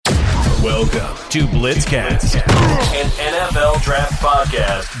Welcome to BlitzCast, an NFL draft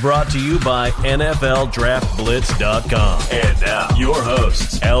podcast brought to you by NFLDraftBlitz.com. And now, your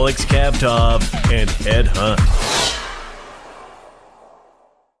hosts, Alex Kavtov and Ed Hunt.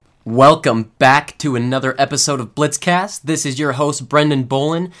 Welcome back to another episode of BlitzCast. This is your host, Brendan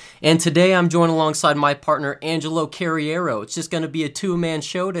Bolin, and today I'm joined alongside my partner, Angelo Carriero. It's just going to be a two-man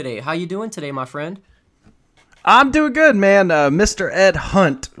show today. How you doing today, my friend? I'm doing good, man. Mr. Ed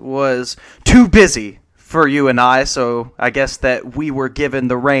Hunt was too busy for you and I, so I guess that we were given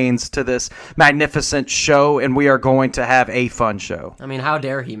the reins to this magnificent show, and we are going to have a fun show. I mean, how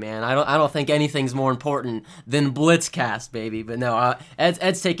dare he, man? I don't think anything's more important than BlitzCast, baby. But no,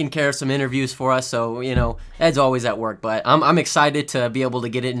 Ed's taking care of some interviews for us, so you know Ed's always at work. But I'm excited to be able to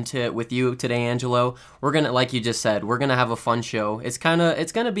get into it with you today, Angelo. We're gonna, like you just said, we're gonna have a fun show. It's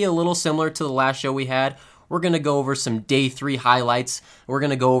gonna be a little similar to the last show we had. We're going to go over some Day 3 highlights. We're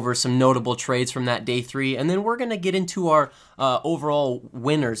going to go over some notable trades from that Day 3. And then we're going to get into our overall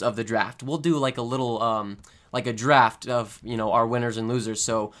winners of the draft. We'll do like a little, like a draft of, you know, our winners and losers.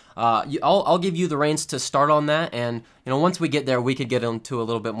 So I'll give you the reins to start on that. And, you know, once we get there, we could get into a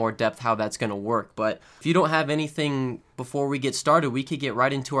little bit more depth how that's going to work. But if you don't have anything before we get started, we could get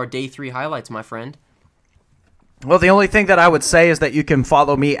right into our Day 3 highlights, my friend. Well, the only thing that I would say is that you can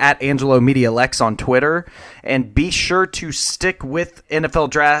follow me at Angelo Media Lex on Twitter, and be sure to stick with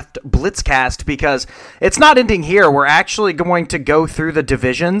NFL Draft BlitzCast because it's not ending here. We're actually going to go through the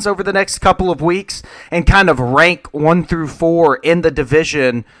divisions over the next couple of weeks and kind of rank 1 through 4 in the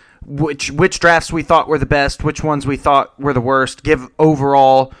division, which drafts we thought were the best, which ones we thought were the worst, give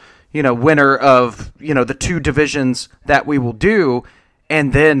overall, you know, winner of, you know, the two divisions that we will do.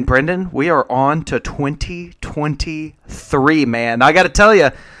 And then, Brendan, we are on to 2023, man. I got to tell you,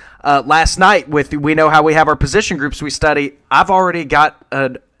 last night, we know how we have our position groups we study. I've already got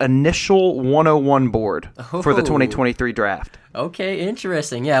an initial 101 board for the 2023 draft. Okay,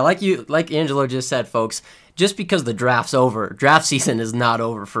 interesting. Yeah, like Angelo just said, folks, just because the draft's over, draft season is not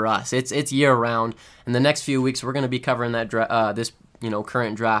over for us. It's year round. In the next few weeks, we're going to be covering that this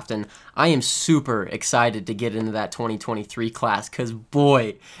current draft, and I am super excited to get into that 2023 class because,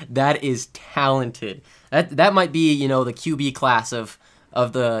 boy, that is talented. That might be, you know, the QB class of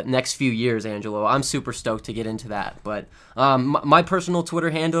the next few years, Angelo. I'm super stoked to get into that. But my personal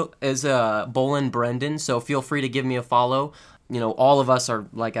Twitter handle is Bolin Brendan, so feel free to give me a follow. You know, all of us are,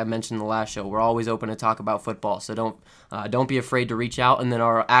 like I mentioned in the last show, we're always open to talk about football, so don't be afraid to reach out. And then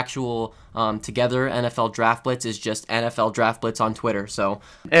our actual together NFL Draft Blitz is just NFL Draft Blitz on Twitter. So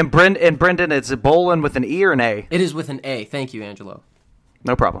and Brendan, it's Bolin with an E or an A? It is with an A. Thank you, Angelo.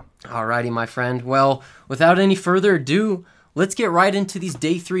 No problem. Alrighty, my friend. Well, without any further ado, let's get right into these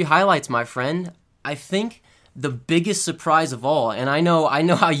Day 3 highlights, my friend. I think the biggest surprise of all, and I know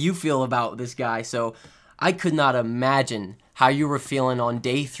how you feel about this guy, so I could not imagine how you were feeling on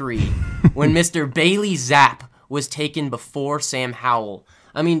Day 3 when Mr. Bailey Zappe was taken before Sam Howell.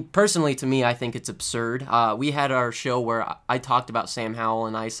 I mean, personally, to me, I think it's absurd. We had our show where I talked about Sam Howell,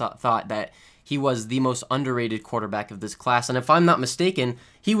 and I thought that he was the most underrated quarterback of this class. And if I'm not mistaken,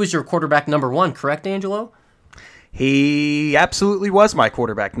 he was your quarterback number 1, correct, Angelo? He absolutely was my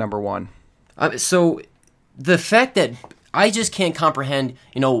quarterback number 1. So the fact that I just can't comprehend,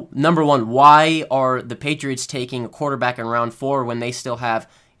 you know, number one, why are the Patriots taking a quarterback in round 4 when they still have,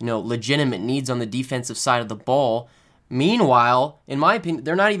 you know, legitimate needs on the defensive side of the ball? Meanwhile, in my opinion,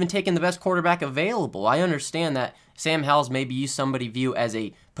 they're not even taking the best quarterback available. I understand that Sam Howell's maybe somebody view as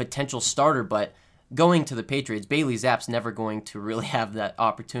a potential starter, but going to the Patriots, Bailey Zappe's never going to really have that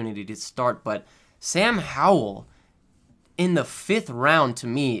opportunity to start. But Sam Howell in the 5th round, to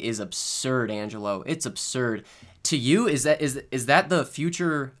me, is absurd, Angelo. It's absurd. To you, is that the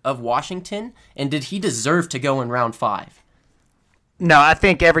future of Washington? And did he deserve to go in round 5? No, I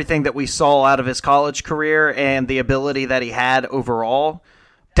think everything that we saw out of his college career and the ability that he had overall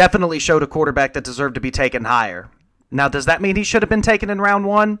definitely showed a quarterback that deserved to be taken higher. Now, does that mean he should have been taken in round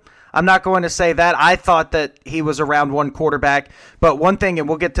 1? I'm not going to say that. I thought that he was a round 1 quarterback. But one thing, and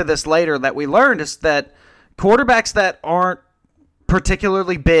we'll get to this later, that we learned is that quarterbacks that aren't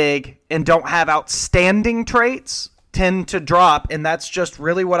particularly big and don't have outstanding traits tend to drop, and that's just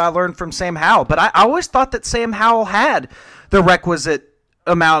really what I learned from Sam Howell. But I always thought that Sam Howell had the requisite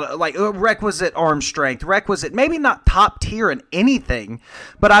amount, like requisite arm strength, requisite, maybe not top tier in anything,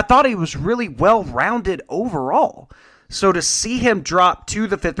 but I thought he was really well-rounded overall. So to see him drop to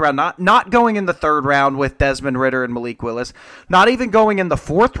the 5th round, not going in the 3rd round with Desmond Ridder and Malik Willis, not even going in the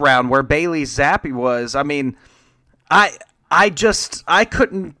 4th round where Bailey Zappe was, I mean, I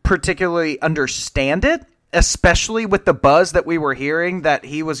couldn't particularly understand it. especially with the buzz that we were hearing that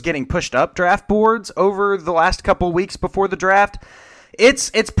he was getting pushed up draft boards over the last couple of weeks before the draft.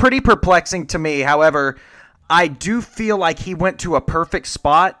 It's pretty perplexing to me. However, I do feel like he went to a perfect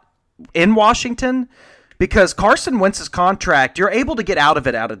spot in Washington because Carson Wentz's contract, you're able to get out of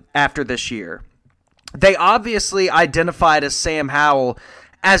it after this year. They obviously identified as Sam Howell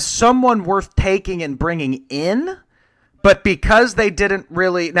as someone worth taking and bringing in, but because they didn't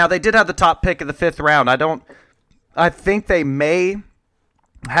really... Now, they did have the top pick of the 5th round. I think they may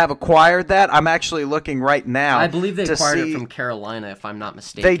have acquired that. I'm actually looking right now. I believe they acquired it from Carolina, if I'm not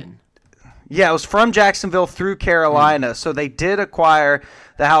mistaken. Yeah, it was from Jacksonville through Carolina, so they did acquire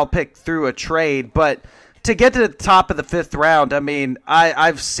the Howell pick through a trade. But to get to the top of the 5th round, I mean,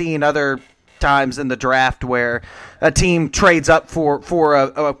 I've seen other times in the draft where a team trades up for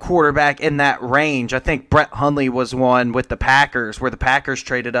a quarterback in that range. I think Brett Hundley was one with the Packers, where the Packers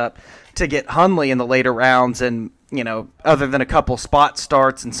traded up to get Hundley in the later rounds, and other than a couple spot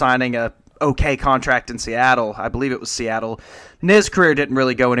starts and signing a okay contract in Seattle, I believe it was Seattle, his career didn't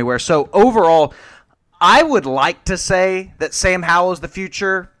really go anywhere. So overall, I would like to say that Sam Howell is the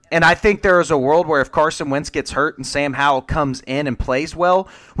future. And I think there is a world where if Carson Wentz gets hurt and Sam Howell comes in and plays well,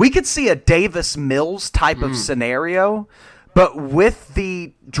 we could see a Davis Mills type of scenario. But with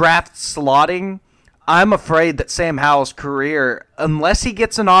the draft slotting, I'm afraid that Sam Howell's career, unless he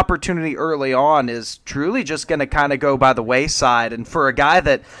gets an opportunity early on, is truly just going to kind of go by the wayside. And for a guy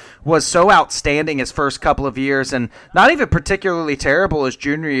that was so outstanding his first couple of years and not even particularly terrible his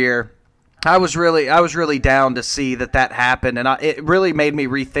junior year, I was really down to see that happened, and it really made me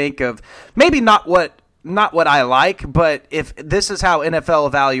rethink of maybe not what I like, but if this is how NFL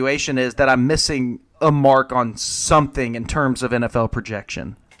evaluation is, that I'm missing a mark on something in terms of NFL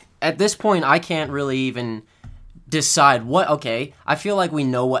projection. At this point, I can't really even decide okay, I feel like we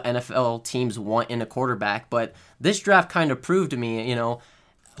know what NFL teams want in a quarterback, but this draft kind of proved to me,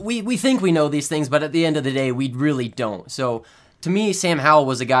 we think we know these things, but at the end of the day, we really don't. So to me, Sam Howell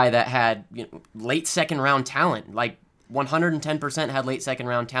was a guy that had late second-round talent, like 110% had late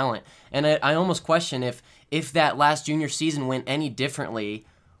second-round talent. And I almost question if that last junior season went any differently,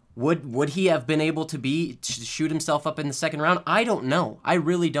 would he have been able to shoot himself up in the second round? I don't know. I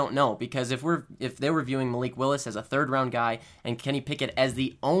really don't know, because if they were viewing Malik Willis as a third-round guy and Kenny Pickett as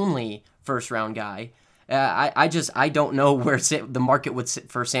the only first-round guy, I don't know where the market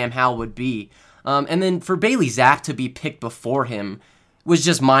for Sam Howell would be. And then for Bailey Zappe to be picked before him was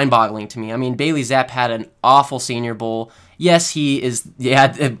just mind-boggling to me. I mean, Bailey Zappe had an awful Senior Bowl. Yes,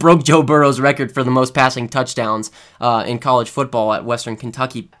 it broke Joe Burrow's record for the most passing touchdowns in college football at Western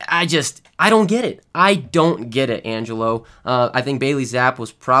Kentucky. I don't get it. I don't get it, Angelo. I think Bailey Zappe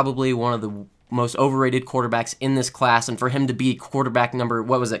was probably one of the most overrated quarterbacks in this class, and for him to be quarterback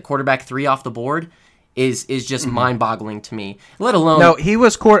 3 off the board is just mind-boggling to me. Let alone no, he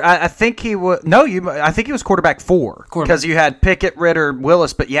was I think he was quarterback 4 because you had Pickett, Ritter,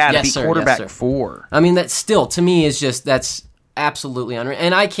 Willis, but to be quarterback 4. I mean, that still to me is that's absolutely unreal,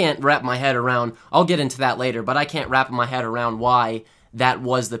 and I can't wrap my head around. I'll get into that later, but I can't wrap my head around why that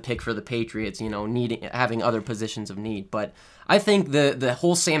was the pick for the Patriots. Having other positions of need, but I think the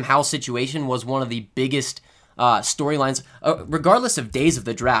whole Sam Howell situation was one of the biggest storylines, regardless of days of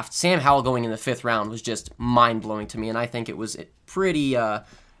the draft. Sam Howell going in the 5th round was just mind-blowing to me, and I think it was pretty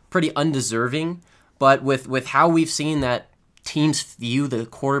undeserving. But with how we've seen that teams view the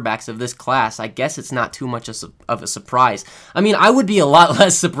quarterbacks of this class, I guess it's not too much of a surprise. I mean, I would be a lot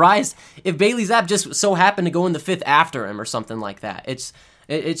less surprised if Bailey Zappe just so happened to go in the 5th after him or something like that.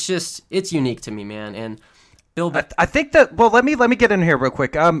 It's unique to me, man. And Bill, I think that, well, let me get in here real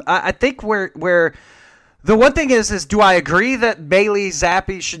quick. I think where the one thing is do I agree that Bailey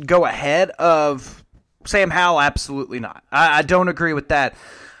Zappe should go ahead of Sam Howell? Absolutely not. I don't agree with that.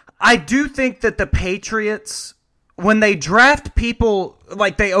 I do think that the Patriots, when they draft people,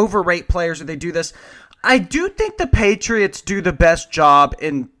 like they overrate players or they do this, I do think the Patriots do the best job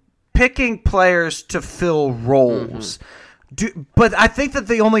in picking players to fill roles. But I think that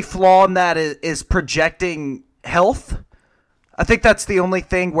the only flaw in that is projecting health. I think that's the only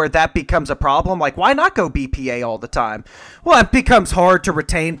thing where that becomes a problem. Like, why not go BPA all the time? Well, it becomes hard to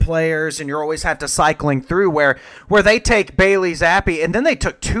retain players, and you're always have to cycling through where they take Bailey Zappe, and then they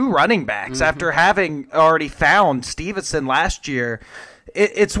took 2 running backs after having already found Stevenson last year.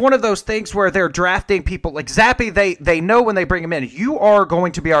 It's one of those things where they're drafting people like Zappe. They know when they bring him in, you are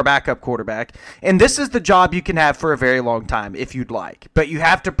going to be our backup quarterback, and this is the job you can have for a very long time if you'd like. But you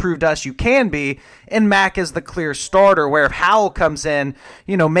have to prove to us you can be, and Mac is the clear starter, where if Howell comes in,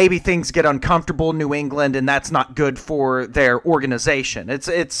 maybe things get uncomfortable in New England, and that's not good for their organization.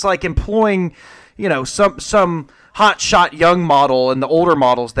 It's like employing some hot shot young model and the older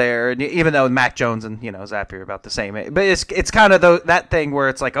models there, and even though Mac Jones and Zappy are about the same age, but it's kind of that thing where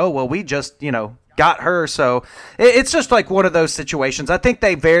it's like, oh well, we just got her, so it's just like one of those situations. I think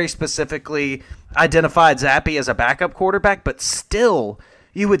they very specifically identified Zappy as a backup quarterback, but still,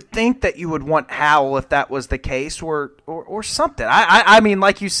 you would think that you would want Howell if that was the case, or something. I mean,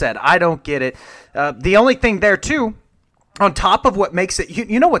 like you said, I don't get it. The only thing there too, on top of what makes it,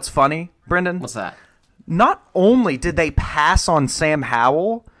 you know what's funny, Brendan? What's that? Not only did they pass on Sam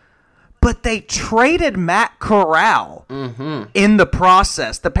Howell, but they traded Matt Corral in the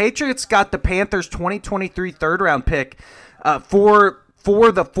process. The Patriots got the Panthers' 2023 third-round pick for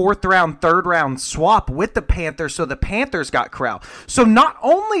the fourth-round, third-round swap with the Panthers, so the Panthers got Corral. So not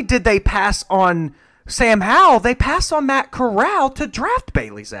only did they pass on Sam Howell, they passed on Matt Corral to draft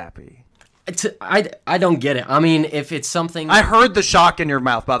Bailey Zappi. I don't get it. I mean, if it's something... I heard the shock in your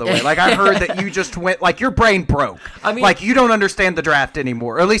mouth, by the way. Like, I heard that you just went... Like, your brain broke. I mean... Like, you don't understand the draft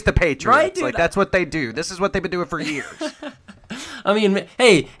anymore. Or at least the Patriots. Right, dude? Like, that's what they do. This is what they've been doing for years. I mean,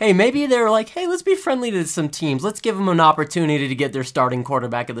 hey, maybe they're like, hey, let's be friendly to some teams. Let's give them an opportunity to get their starting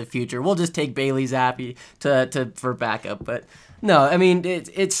quarterback of the future. We'll just take Bailey Zappi for backup. But, no, I mean, it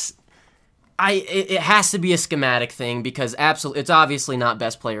has to be a schematic thing because it's obviously not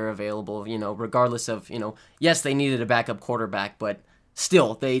best player available, regardless of, yes, they needed a backup quarterback, but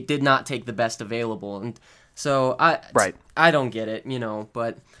still, they did not take the best available. And so I don't get it,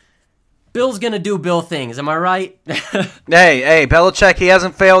 but Bill's going to do Bill things. Am I right? Hey, Belichick, he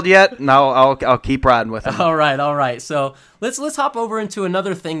hasn't failed yet. No, I'll keep riding with him. All right. So let's hop over into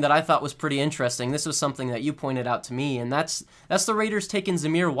another thing that I thought was pretty interesting. This was something that you pointed out to me, and that's the Raiders taking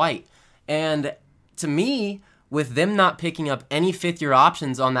Zamir White. And to me, with them not picking up any fifth-year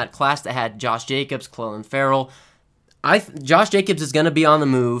options on that class that had Josh Jacobs, Clelin Ferrell, Josh Jacobs is going to be on the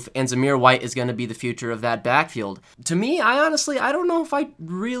move, and Zamir White is going to be the future of that backfield. To me, I don't know if I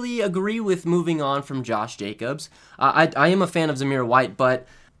really agree with moving on from Josh Jacobs. I am a fan of Zamir White, but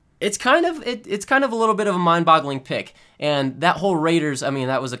it's kind of a little bit of a mind-boggling pick. And that whole Raiders, I mean,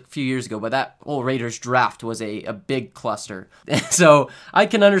 that was a few years ago, but that whole Raiders draft was a big cluster. So I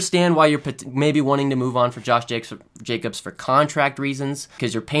can understand why you're maybe wanting to move on for Josh Jacobs for contract reasons,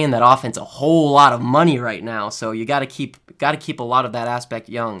 because you're paying that offense a whole lot of money right now. So you got to keep a lot of that aspect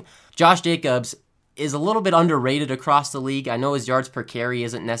young. Josh Jacobs is a little bit underrated across the league. I know his yards per carry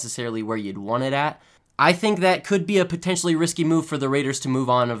isn't necessarily where you'd want it at. I think that could be a potentially risky move for the Raiders to move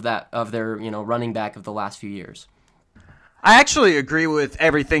on of their running back of the last few years. I actually agree with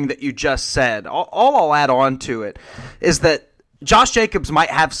everything that you just said. All I'll add on to it is that Josh Jacobs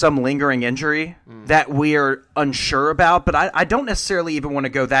might have some lingering injury that we're unsure about, but I don't necessarily even want to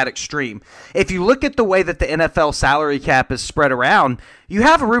go that extreme. If you look at the way that the NFL salary cap is spread around, you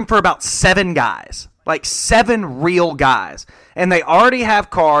have room for about 7 guys. Like 7 real guys. And they already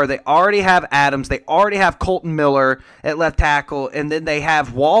have Carr, they already have Adams, they already have Colton Miller at left tackle, and then they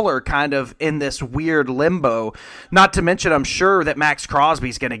have Waller kind of in this weird limbo. Not to mention, I'm sure that Max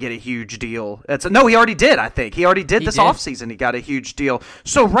Crosby's going to get a huge deal. No, he already did, I think. He already did this offseason. He got a huge deal.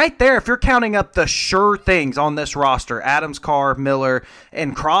 So right there, if you're counting up the sure things on this roster, Adams, Carr, Miller,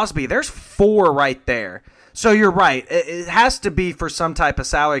 and Crosby, there's 4 right there. So you're right. It has to be for some type of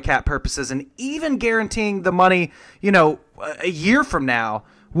salary cap purposes, and even guaranteeing the money, a year from now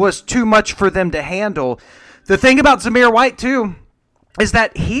was too much for them to handle. The thing about Zamir White, too, is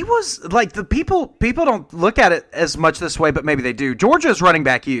that he was, like, the people don't look at it as much this way, but maybe they do. Georgia's running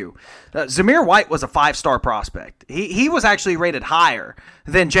back Zamir White was a 5-star prospect. He was actually rated higher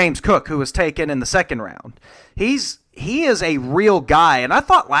than James Cook, who was taken in the second round. He is a real guy, and I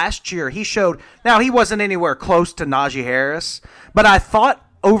thought last year he showed. Now, he wasn't anywhere close to Najee Harris, but I thought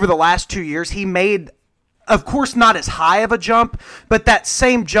over the last 2 years he made, of course, not as high of a jump, but that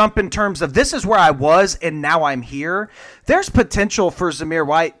same jump in terms of this is where I was and now I'm here. There's potential for Zamir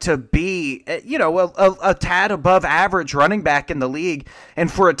White to be, a tad above average running back in the league, and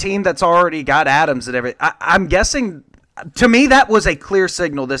for a team that's already got Adams and everything, I'm guessing. To me, that was a clear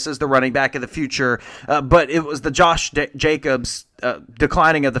signal. This is the running back of the future, but it was the Josh Jacobs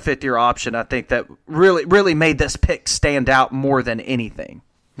declining of the fifth-year option, I think, that really made this pick stand out more than anything.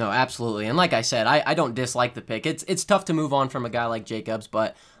 No, absolutely. And like I said, I don't dislike the pick. It's tough to move on from a guy like Jacobs,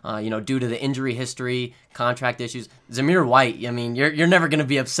 but due to the injury history, contract issues, Zamir White, I mean, you're never going to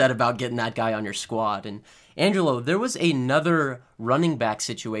be upset about getting that guy on your squad. And Angelo, there was another running back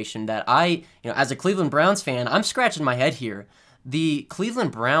situation that as a Cleveland Browns fan, I'm scratching my head here. The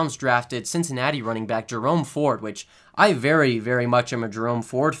Cleveland Browns drafted Cincinnati running back Jerome Ford, which I very, very much am a Jerome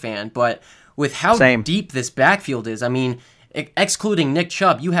Ford fan, but with how deep this backfield is, I mean, excluding Nick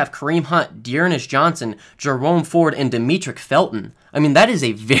Chubb, you have Kareem Hunt, Dearness Johnson, Jerome Ford, and Demetric Felton. I mean, that is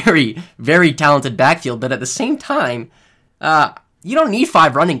a very, very talented backfield, but at the same time, you don't need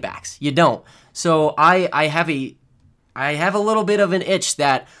 5 running backs. You don't. So I have a little bit of an itch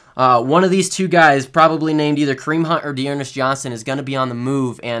that one of these two guys, probably named either Kareem Hunt or Dearness Johnson, is going to be on the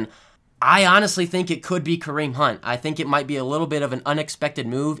move, and I honestly think it could be Kareem Hunt. I think it might be a little bit of an unexpected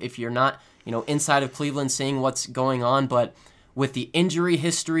move if you're not, inside of Cleveland seeing what's going on, but with the injury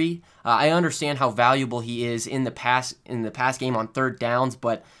history, I understand how valuable he is in the pass game on third downs,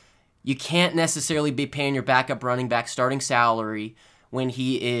 but you can't necessarily be paying your backup running back starting salary when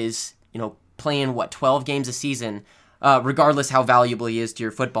he is, playing 12 games a season, regardless how valuable he is to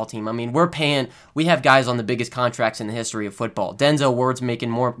your football team. I mean, we have guys on the biggest contracts in the history of football. Denzel Ward's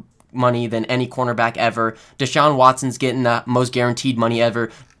making more money than any cornerback ever. Deshaun Watson's getting the most guaranteed money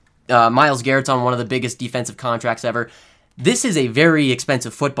ever. Myles Garrett's on one of the biggest defensive contracts ever. This is a very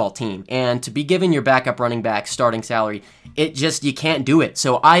expensive football team, and to be giving your backup running back starting salary, you can't do it.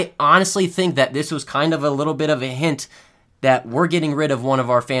 So I honestly think that this was kind of a little bit of a hint that we're getting rid of one of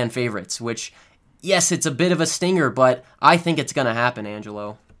our fan favorites, which, yes, it's a bit of a stinger, but I think it's going to happen,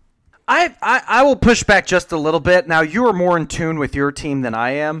 Angelo. I will push back just a little bit. Now, you are more in tune with your team than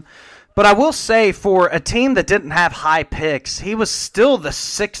I am, but I will say for a team that didn't have high picks, he was still the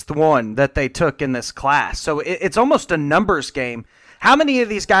 6th one that they took in this class. So it's almost a numbers game. How many of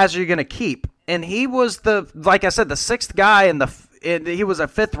these guys are you going to keep? And he was like I said, the 6th guy, and he was a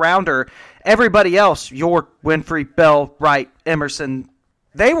 5th rounder. Everybody else, York, Winfrey, Bell, Wright, Emerson,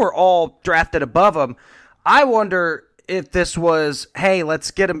 they were all drafted above him. I wonder if this was, hey, let's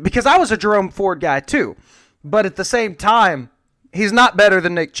get him, because I was a Jerome Ford guy too. But at the same time, he's not better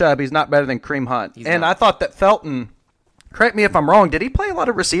than Nick Chubb. He's not better than Kareem Hunt. I thought that Felton, correct me if I'm wrong, did he play a lot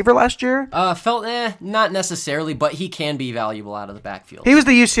of receiver last year? Felton, not necessarily, but he can be valuable out of the backfield. He was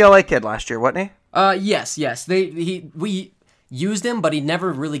the UCLA kid last year, wasn't he? Yes. We used him, but he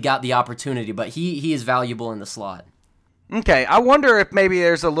never really got the opportunity. But he is valuable in the slot. Okay, I wonder if maybe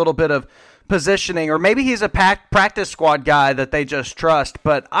there's a little bit of positioning, or maybe he's a practice squad guy that they just trust.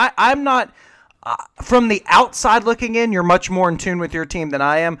 But I'm not. From the outside looking in, you're much more in tune with your team than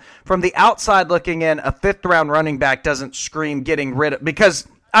I am. From the outside looking in, a 5th-round running back doesn't scream getting rid of, because,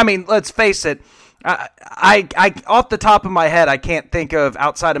 I mean, let's face it, I off the top of my head, I can't think of,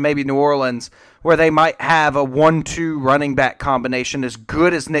 outside of maybe New Orleans, where they might have a 1-2 running back combination as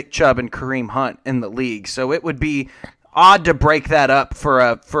good as Nick Chubb and Kareem Hunt in the league. So it would be odd to break that up for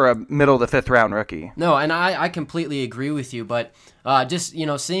a middle of the 5th-round rookie. No, and I completely agree with you, but just,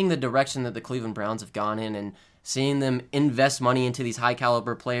 seeing the direction that the Cleveland Browns have gone in and seeing them invest money into these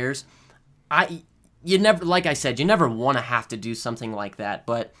high-caliber players, you never want to have to do something like that,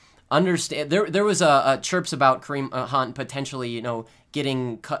 but understand, there was a chirps about Kareem Hunt potentially,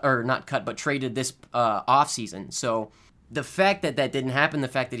 getting cut, or not cut, but traded this offseason. So the fact that didn't happen, the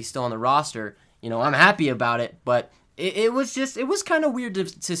fact that he's still on the roster, I'm happy about it, but it was kind of weird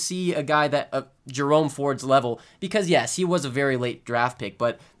to see a guy that Jerome Ford's level, because yes, he was a very late draft pick,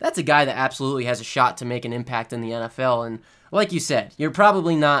 but that's a guy that absolutely has a shot to make an impact in the NFL. And like you said, you're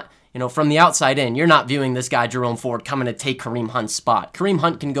probably not, from the outside in, you're not viewing this guy Jerome Ford coming to take Kareem Hunt's spot. Kareem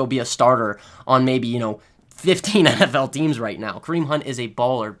Hunt can go be a starter on maybe 15 NFL teams right now. Kareem Hunt is a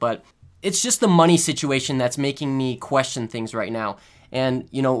baller, but it's just the money situation that's making me question things right now. And,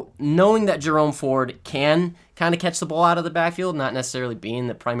 knowing that Jerome Ford can kind of catch the ball out of the backfield, not necessarily being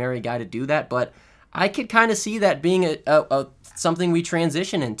the primary guy to do that, but I could kind of see that being a something we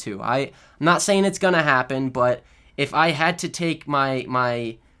transition into. I'm not saying it's going to happen, but if I had to take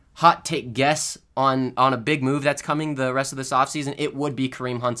my hot take guess on a big move that's coming the rest of this offseason, it would be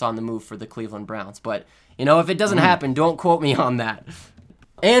Kareem Hunt's on the move for the Cleveland Browns. But, if it doesn't happen, don't quote me on that.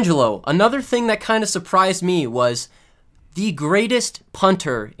 Angelo, another thing that kind of surprised me was the greatest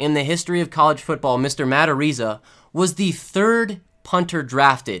punter in the history of college football, Mr. Matt Ariza, was the 3rd punter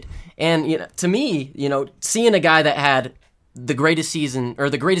drafted. And to me, seeing a guy that had the greatest season or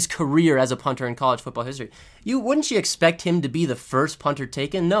the greatest career as a punter in college football history, wouldn't you expect him to be the first punter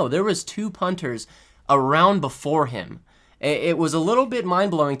taken? No, there was 2 punters around before him. It was a little bit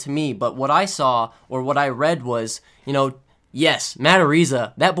mind-blowing to me, but what I saw or what I read was, yes, Matt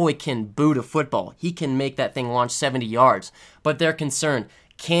Ariza, that boy can boot a football. He can make that thing launch 70 yards. But they're concerned,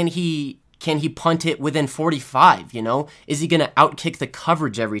 can he punt it within 45, Is he going to outkick the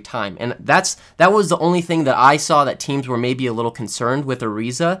coverage every time? And that was the only thing that I saw that teams were maybe a little concerned with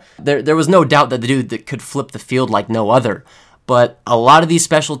Ariza. There was no doubt that the dude that could flip the field like no other. But a lot of these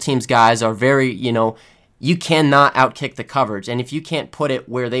special teams guys are very, you cannot outkick the coverage. And if you can't put it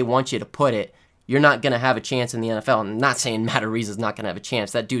where they want you to put it, you're not going to have a chance in the NFL. I'm not saying Matt Ariza's not going to have a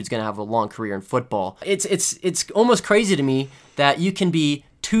chance. That dude's going to have a long career in football. It's almost crazy to me that you can be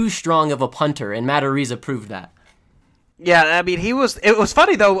too strong of a punter, and Matt Ariza proved that. Yeah, I mean, it was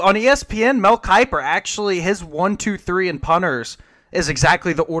funny, though. On ESPN, Mel Kiper, actually, his 1, 2, 3 in punters is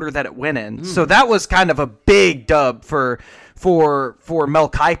exactly the order that it went in. So that was kind of a big dub for Mel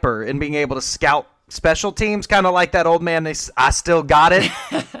Kiper and being able to scout special teams, kind of like that old man, I still got it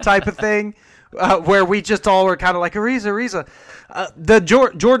type of thing, where we just all were kind of like, Ariza. The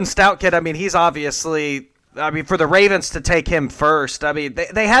Jordan Stout kid, I mean, he's obviously, for the Ravens to take him first, I mean,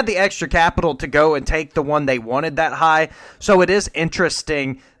 they had the extra capital to go and take the one they wanted that high. So it is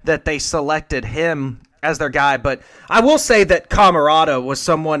interesting that they selected him as their guy. But I will say that Camarada was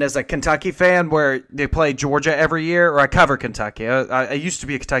someone, as a Kentucky fan, where they play Georgia every year, or I cover Kentucky. I used to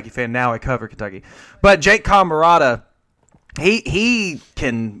be a Kentucky fan. Now I cover Kentucky. But Jake Camarada, he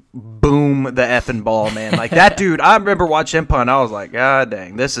can boom the effing ball, man. Like that dude, I remember watching him punt. I was like, God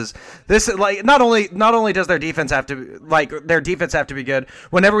dang, this is like not only does their defense have to be good.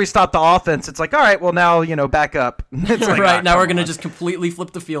 Whenever we stop the offense, it's like, all right, well now back up. It's like, right, now we're gonna just completely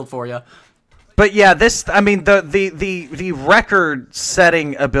flip the field for you. But yeah, the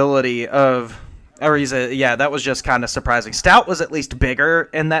record-setting ability of Ariza, yeah, that was just kind of surprising. Stout was at least bigger,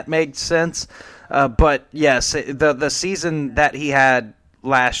 and that made sense. But yes, the season that he had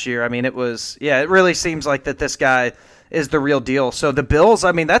last year, I mean, it really seems like that this guy is the real deal. So the Bills,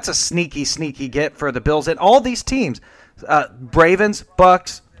 I mean, that's a sneaky get for the Bills. And all these teams, Ravens,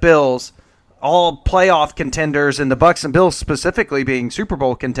 Bucks, Bills, all playoff contenders, and the Bucks and Bills specifically being Super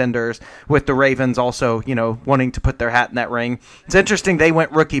Bowl contenders, with the Ravens also, wanting to put their hat in that ring. It's interesting they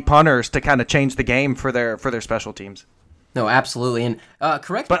went rookie punters to kind of change the game for their special teams. No, absolutely, and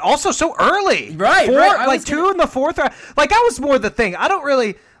correct. But also so early, right? Like two in the fourth round. Like that was more the thing. I don't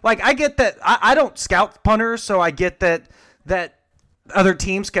really like. I get that. I don't scout punters, so I get that other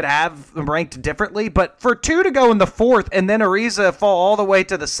teams could have them ranked differently, but for 2 to go in the 4th and then Ariza fall all the way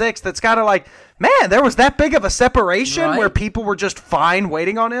to the 6th, it's kind of like, man, there was that big of a separation, right, where people were just fine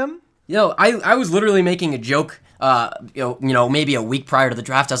waiting on him. I was literally making a joke, maybe a week prior to the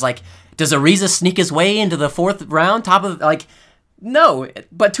draft. I was like, does Ariza sneak his way into the 4th round? No,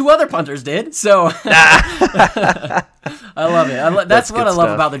 but 2 other punters did. So I love it. That's what I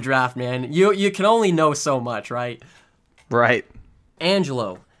love about the draft, man. You can only know so much, right? Right.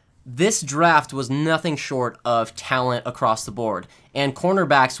 Angelo, this draft was nothing short of talent across the board, and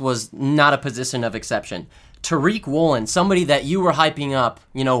cornerbacks was not a position of exception. Tariq Woolen, somebody that you were hyping up,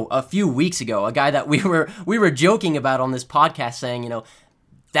 a few weeks ago, a guy that we were joking about on this podcast, saying,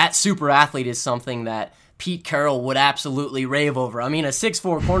 that super athlete is something that Pete Carroll would absolutely rave over. I mean, a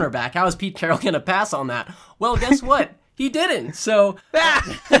 6'4" cornerback, how is Pete Carroll going to pass on that? Well, guess what? He didn't. So,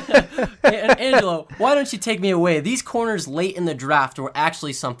 Angelo, why don't you take me away? These corners late in the draft were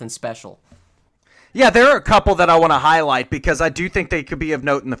actually something special. Yeah, there are a couple that I want to highlight because I do think they could be of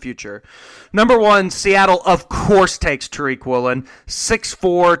note in the future. Number 1, Seattle, of course, takes Tariq Woolen.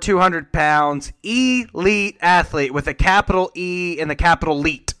 6'4", 200 pounds, elite athlete with a capital E and the capital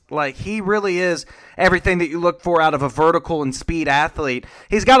elite. Like, he really is everything that you look for out of a vertical and speed athlete.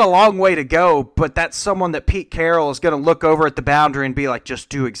 He's got a long way to go, but that's someone that Pete Carroll is going to look over at the boundary and be like, just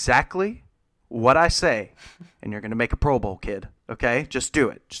do exactly what I say, and you're going to make a Pro Bowl, kid. Okay? Just do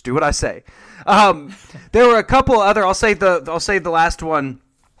it. Just do what I say. There were a couple other, I'll say the last one.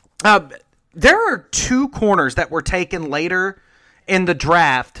 There are 2 corners that were taken later in the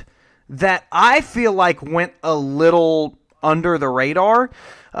draft that I feel like went a little under the radar.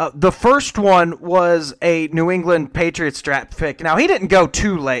 The first one was a New England Patriots draft pick. Now, he didn't go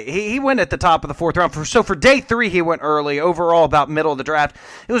too late. He went at the top of the 4th round. So for day 3, he went early, overall about middle of the draft.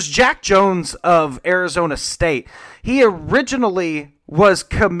 It was Jack Jones of Arizona State. He originally was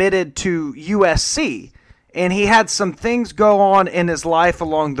committed to USC, and he had some things go on in his life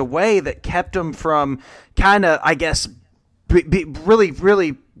along the way that kept him from kind of, I guess,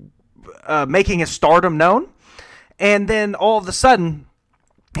 really making his stardom known. And then all of a sudden,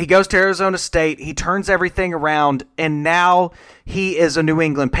 he goes to Arizona State, he turns everything around, and now he is a New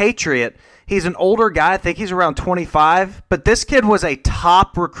England Patriot. He's an older guy. I think he's around 25, but this kid was a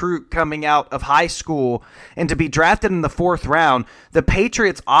top recruit coming out of high school, and to be drafted in the 4th round, the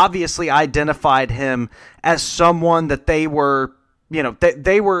Patriots obviously identified him as someone that they were,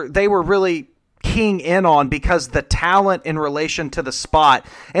 they were really keying in on because the talent in relation to the spot,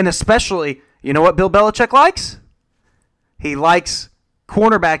 and especially, you know what Bill Belichick likes? He likes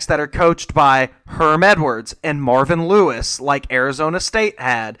cornerbacks that are coached by Herm Edwards and Marvin Lewis, like Arizona State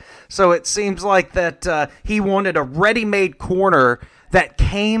had. So it seems like that he wanted a ready-made corner that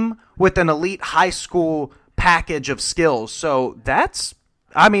came with an elite high school package of skills. So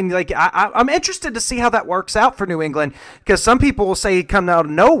I'm interested to see how that works out for New England, because some people will say he come out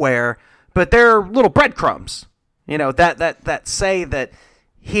of nowhere, but they're little breadcrumbs, that say that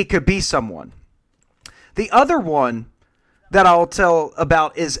he could be someone. The other one that I'll tell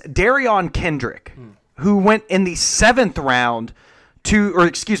about is Darion Kendrick, who went in the 6th round to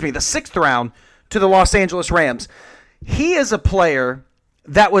the Los Angeles Rams. He is a player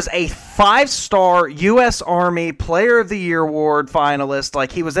that was a 5-star U.S. Army Player of the Year award finalist.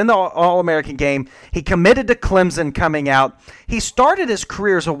 Like, he was in the All-American game. He committed to Clemson coming out. He started his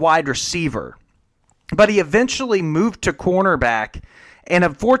career as a wide receiver, but he eventually moved to cornerback. And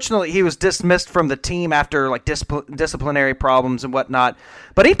unfortunately, he was dismissed from the team after disciplinary problems and whatnot.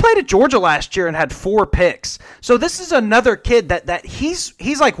 But he played at Georgia last year and had 4 picks. So this is another kid that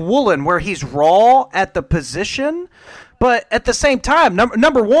he's like Woolen, where he's raw at the position, but at the same time,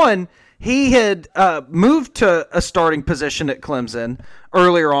 number one, he had moved to a starting position at Clemson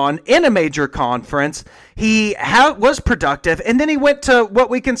earlier on in a major conference. He was productive, and then he went to what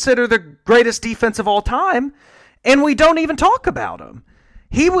we consider the greatest defense of all time, and we don't even talk about him.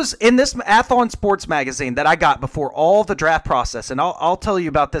 He was in this Athlon Sports magazine that I got before all the draft process, and I'll tell you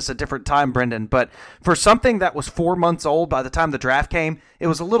about this a different time, Brendan, but for something that was 4 months old by the time the draft came, it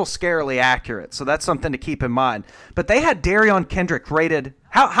was a little scarily accurate, so that's something to keep in mind. But they had Darion Kendrick rated.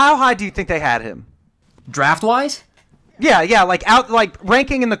 How high do you think they had him? Draft-wise? Yeah,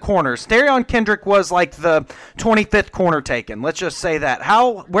 ranking in the corners. Darion Kendrick was like the 25th corner taken. Let's just say that.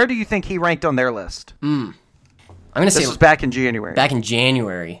 Where do you think he ranked on their list? I'm gonna say this was back in January.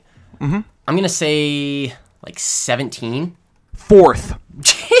 Mm-hmm. I'm gonna say 17. 4th.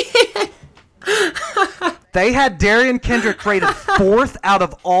 They had Darion Kendrick rated 4th out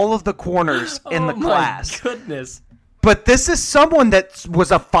of all of the corners in the class. Oh my goodness. But this is someone that was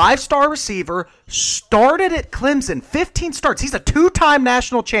a 5-star receiver, started at Clemson, 15 starts. He's a 2-time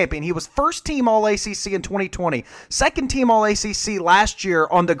national champion. He was first-team All-ACC in 2020, second-team All-ACC last year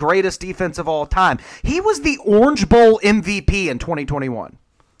on the greatest defense of all time. He was the Orange Bowl MVP in 2021.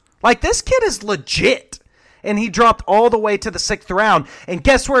 This kid is legit. And he dropped all the way to the 6th round. And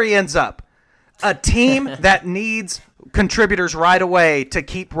guess where he ends up? A team that needs contributors right away to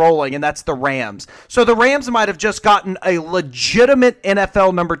keep rolling, and that's the Rams. So the Rams might have just gotten a legitimate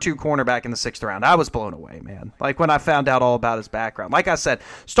NFL number 2 cornerback in the 6th round. I was blown away, man. When I found out all about his background. Like I said,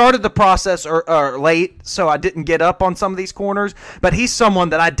 started the process late, so I didn't get up on some of these corners, but he's someone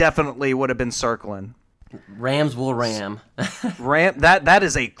that I definitely would have been circling. Rams will ram. That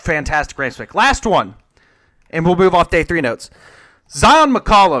is a fantastic Rams pick. Last one, and we'll move off day 3 notes. Zion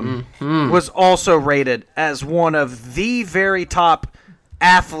McCollum was also rated as one of the very top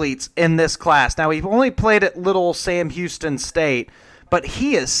athletes in this class. Now, he only played at Little Sam Houston State, but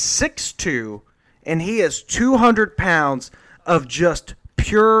he is 6'2", and he is 200 pounds of just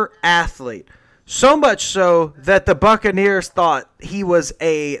pure athlete. So much so that the Buccaneers thought he was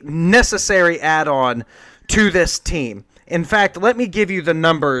a necessary add-on to this team. In fact, let me give you the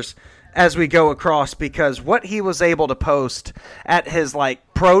numbers as we go across, because what he was able to post at his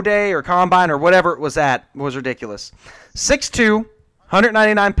pro day or combine or whatever it was at was ridiculous. 6'2",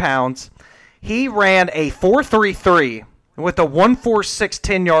 199 pounds. He ran a 4.33 with a 1.46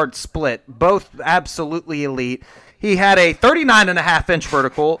 10-yard split, both absolutely elite. He had a 39.5-inch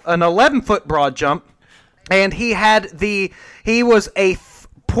vertical, an 11-foot broad jump, and he was a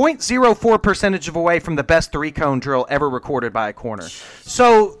 0.04 percentage away from the best 3-cone drill ever recorded by a corner.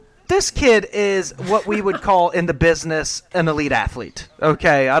 So this kid is what we would call in the business an elite athlete.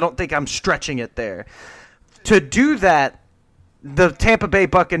 Okay, I don't think I'm stretching it there. To do that, the Tampa Bay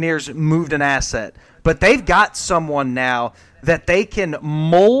Buccaneers moved an asset, but they've got someone now that they can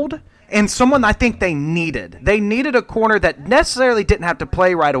mold, and someone I think they needed. They needed a corner that necessarily didn't have to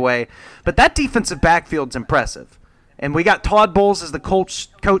play right away, but that defensive backfield's impressive. And we got Todd Bowles as the coach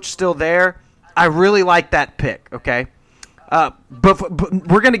still there. I really like that pick, okay? But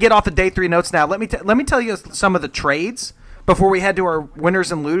we're going to get off of day 3 notes now. Let me tell you some of the trades before we head to our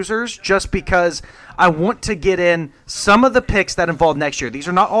winners and losers, just because I want to get in some of the picks that involve next year. These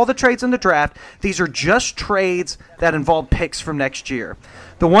are not all the trades in the draft. These are just trades that involve picks from next year.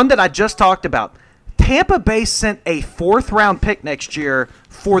 The one that I just talked about, Tampa Bay sent a 4th-round pick next year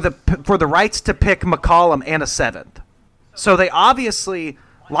for the rights to pick McCollum and a 7th. So they obviously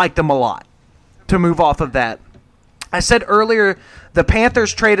liked them a lot to move off of that. I said earlier the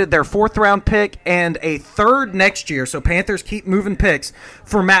Panthers traded their 4th-round pick and a 3rd next year, so Panthers keep moving picks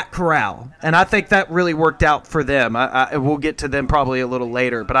for Matt Corral, and I think that really worked out for them. We'll get to them probably a little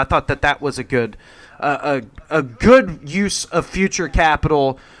later, but I thought that was a good use of future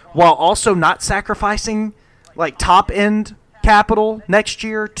capital while also not sacrificing like top-end capital next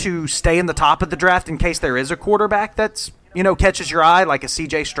year to stay in the top of the draft in case there is a quarterback that's, catches your eye, like a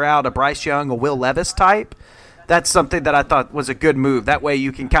C.J. Stroud, a Bryce Young, a Will Levis type. That's something that I thought was a good move. That way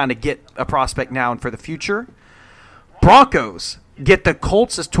you can kind of get a prospect now and for the future. Broncos get the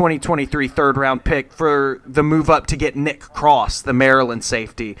Colts' 2023 third-round pick for the move up to get Nick Cross, the Maryland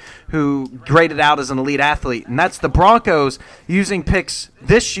safety, who graded out as an elite athlete. And that's the Broncos using picks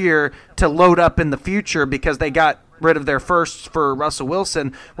this year to load up in the future because they got rid of their firsts for Russell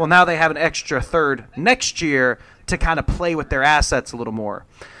Wilson. Well, now they have an extra third next year to kind of play with their assets a little more.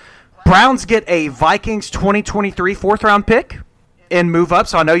 Browns get a Vikings 2023 fourth-round pick and move up,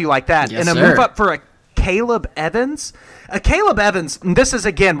 so I know you like that. Yes, and a move up for a Caleb Evans. Caleb Evans, and this is,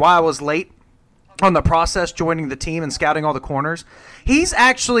 again, why I was late on the process joining the team and scouting all the corners. He's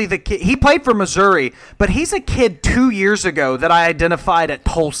actually the kid. He played for Missouri, but he's a kid 2 years ago that I identified at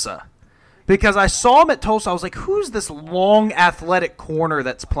Tulsa. Because I saw him at Tulsa, I was like, who's this long athletic corner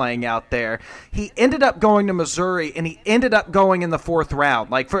that's playing out there? He ended up going to Missouri, and he ended up going in the fourth round.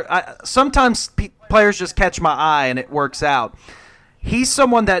 Sometimes players just catch my eye, and it works out. He's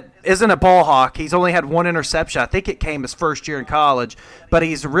someone that isn't a ball hawk. He's only had one interception. I think it came his first year in college, but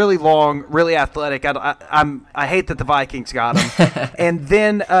he's really long, really athletic. I hate that the Vikings got him. And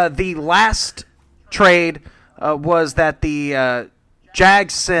then the last trade was that the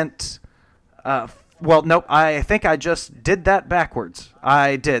Jags sent. Nope. I think I just did that backwards.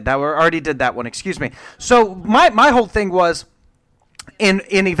 I did. Already did that one. Excuse me. So my whole thing was in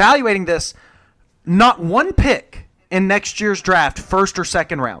evaluating this, not one pick in next year's draft, first or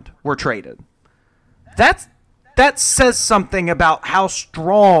second round, were traded. That says something about how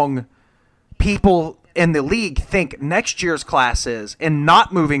strong people in the league think next year's class is in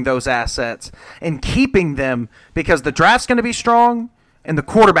not moving those assets and keeping them because the draft's going to be strong and the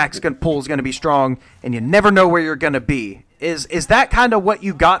quarterback's pool is going to be strong and you never know where you're going to be. Is that kind of what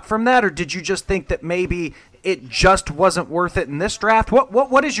you got from that, or did you just think that maybe it just wasn't worth it in this draft?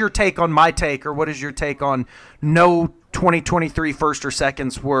 What is your take on my take, or what is your take on no 2023 first or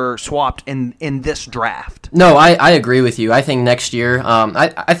seconds were swapped in this draft? No, I agree with you. I think next year,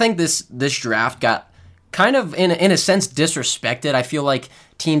 I think this draft got kind of, in a sense, disrespected. I feel like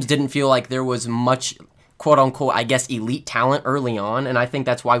teams didn't feel like there was much, quote-unquote, I guess, elite talent early on, and I think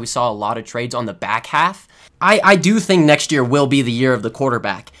that's why we saw a lot of trades on the back half. I do think next year will be the year of the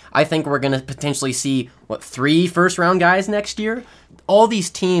quarterback. I think we're going to potentially see, 3 first-round guys next year? All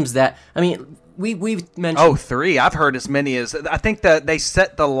these teams that, we've mentioned... Oh, 3. I've heard as many as... I think that they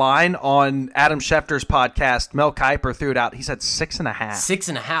set the line on Adam Schefter's podcast. Mel Kiper threw it out. He said 6.5.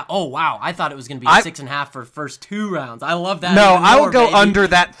 6.5? Oh, wow. I thought it was going to be 6.5 for first 2 rounds. I love that. No, I will go under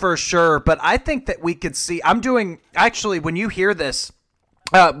that for sure, but I think that we could see... Actually, when you hear this,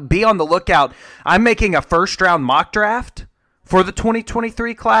 be on the lookout. I'm making a first-round mock draft for the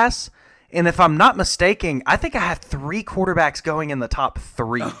 2023 class. And if I'm not mistaken, I think I have 3 quarterbacks going in the top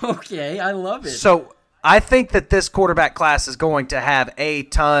 3. Okay, I love it. So I think that this quarterback class is going to have a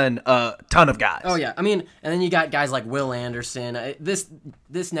ton of guys. Oh yeah, and then you got guys like Will Anderson. This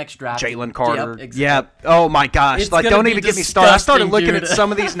next draft, Jalen Carter. Yep, exactly. Yeah. Oh my gosh! Don't even get me started. I started looking at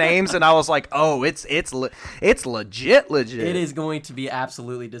some of these names, and I was like, oh, it's legit. It is going to be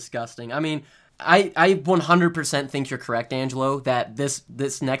absolutely disgusting. I 100% think you're correct, Angelo, that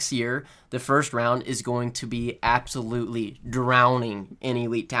this next year, the first round is going to be absolutely drowning in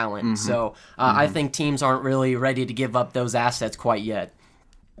elite talent. Mm-hmm. So I think teams aren't really ready to give up those assets quite yet.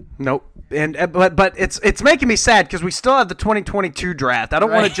 Nope. But it's making me sad because we still have the 2022 draft. I don't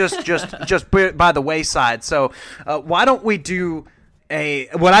want to just put it by the wayside. So why don't we do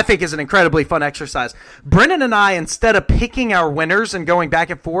what I think is an incredibly fun exercise. Brennan and I, instead of picking our winners and going back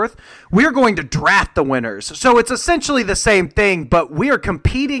and forth, we're going to draft the winners. So it's essentially the same thing, but we are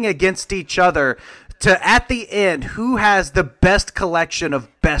competing against each other to, at the end, who has the best collection of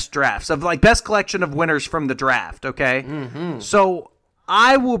best drafts, best collection of winners from the draft, okay? Mm-hmm. So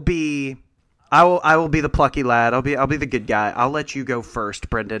I will be the plucky lad. I'll be the good guy. I'll let you go first,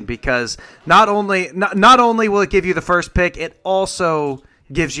 Brendan, because not only will it give you the first pick, it also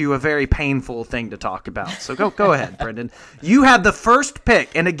gives you a very painful thing to talk about. So go ahead, Brendan. You have the first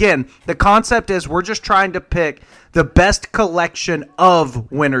pick, and again, the concept is we're just trying to pick the best collection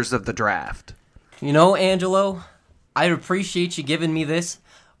of winners of the draft. Angelo, I appreciate you giving me this,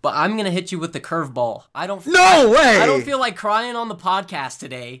 but I'm gonna hit you with the curveball. No way! I don't feel like crying on the podcast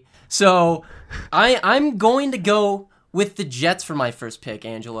today. So I'm going to go with the Jets for my first pick,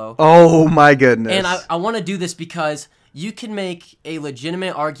 Angelo. Oh, my goodness. And I want to do this because you can make a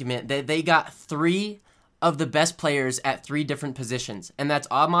legitimate argument that they got 3 of the best players at 3 different positions, and that's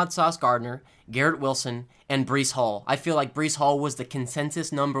Ahmad Sauce Gardner, Garrett Wilson, and Breece Hall. I feel like Breece Hall was the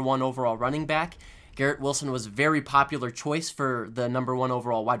consensus number 1 overall running back. Garrett Wilson was a very popular choice for the number 1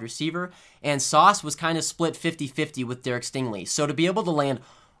 overall wide receiver, and Sauce was kind of split 50-50 with Derek Stingley. So to be able to land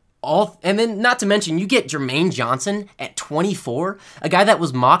all, and then not to mention, you get Jermaine Johnson at 24, a guy that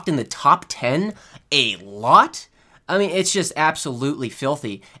was mocked in the top 10 a lot. I mean, it's just absolutely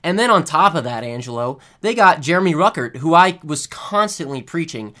filthy. And then on top of that, Angelo, they got Jeremy Ruckert, who I was constantly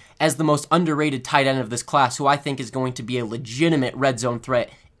preaching as the most underrated tight end of this class, who I think is going to be a legitimate red zone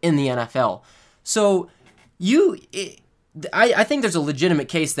threat in the NFL. So I think there's a legitimate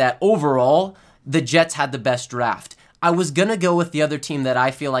case that overall, the Jets had the best draft. I was going to go with the other team that I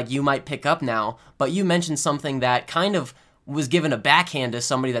feel like you might pick up now, but you mentioned something that kind of was given a backhand to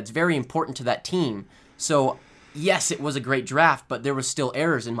somebody that's very important to that team. So yes, it was a great draft, but there was still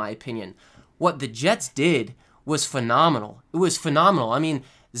errors in my opinion. What the Jets did was phenomenal. It was phenomenal. I mean,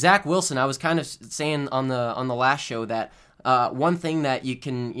 Zach Wilson, I was kind of saying on the last show that one thing that you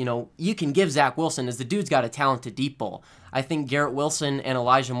can give Zach Wilson is the dude's got a talented deep ball. I think Garrett Wilson and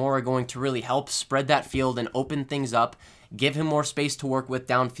Elijah Moore are going to really help spread that field and open things up, give him more space to work with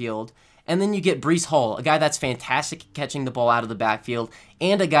downfield. And then you get Breece Hall, a guy that's fantastic at catching the ball out of the backfield,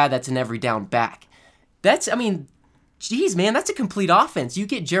 and a guy that's an every down back. Geez, man, that's a complete offense. You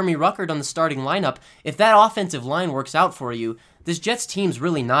get Jeremy Ruckert on the starting lineup. If that offensive line works out for you, this Jets team's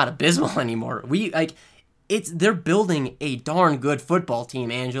really not abysmal anymore. They're building a darn good football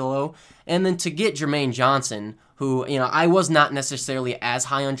team, Angelo. And then to get Jermaine Johnson, who, I was not necessarily as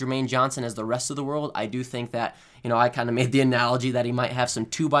high on Jermaine Johnson as the rest of the world. I do think that, I kind of made the analogy that he might have some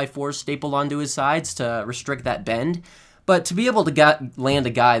 2x4s stapled onto his sides to restrict that bend. But to be able to land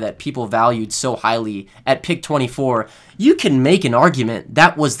a guy that people valued so highly at pick 24, you can make an argument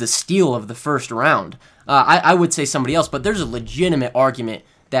that was the steal of the first round. I would say somebody else, but there's a legitimate argument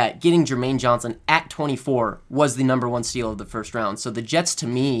that getting Jermaine Johnson at 24 was the number 1 steal of the first round. So the Jets, to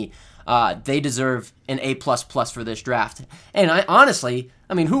me, they deserve an A++ for this draft. And honestly,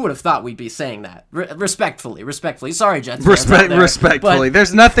 who would have thought we'd be saying that? Respectfully. Sorry, Jets fans out there, respectfully. But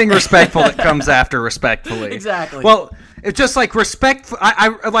there's nothing respectful that comes after respectfully. Exactly. Well, it's just like respect.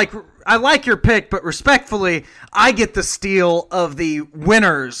 I like your pick, but respectfully, I get the steal of the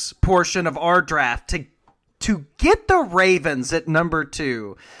winners portion of our draft to get the Ravens at number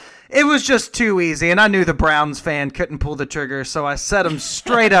 2. It was just too easy, and I knew the Browns fan couldn't pull the trigger, so I set him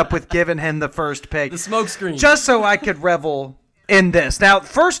straight up with giving him the first pick. The smoke screen. Just so I could revel in this. Now,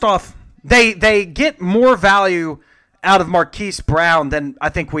 first off, they get more value out of Marquise Brown than I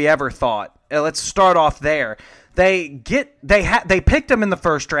think we ever thought. Let's start off there. They picked him in the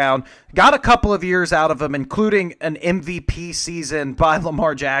first round, got a couple of years out of him, including an MVP season by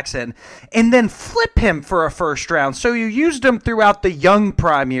Lamar Jackson, and then flip him for a first round. So you used him throughout the young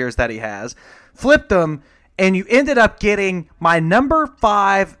prime years that he has, flipped him, and you ended up getting my number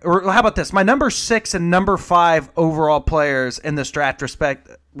 5, or how about this, my number 6 and number 5 overall players in this draft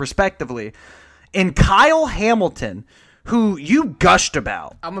respectively, in Kyle Hamilton, who you gushed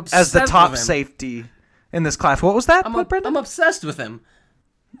about as the top safety in this class. What was that? I'm obsessed with him.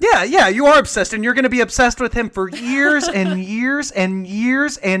 Yeah, you are obsessed, and you're going to be obsessed with him for years and years and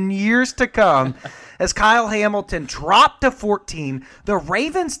years and years to come. As Kyle Hamilton dropped to 14, the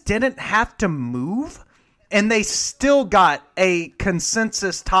Ravens didn't have to move, and they still got a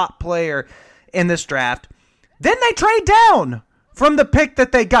consensus top player in this draft. Then they trade down from the pick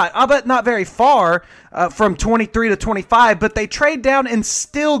that they got. I'll bet not very far from 23 to 25, but they trade down and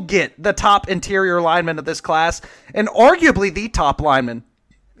still get the top interior lineman of this class, and arguably the top lineman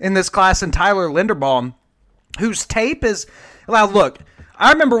in this class in Tyler Linderbaum, whose tape is... Well, look,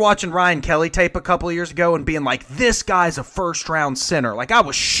 I remember watching Ryan Kelly tape a couple of years ago and being like, this guy's a first-round center. Like, I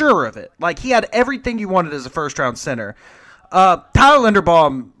was sure of it. Like, he had everything you wanted as a first-round center. Tyler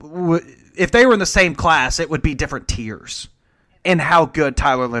Linderbaum, if they were in the same class, it would be different tiers in how good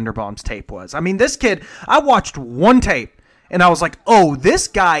Tyler Linderbaum's tape was. This kid, I watched one tape, and I was like, oh, this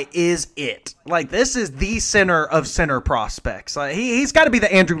guy is it. Like, this is the center of center prospects. He's got to be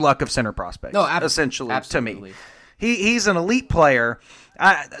the Andrew Luck of center prospects, essentially, absolutely. To me. He's an elite player.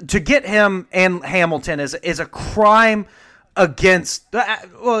 To get him and Hamilton is a crime against,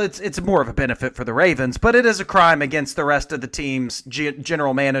 it's more of a benefit for the Ravens, but it is a crime against the rest of the team's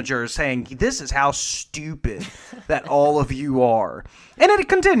general managers, saying this is how stupid that all of you are. And it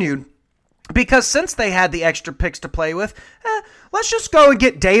continued, because since they had the extra picks to play with, let's just go and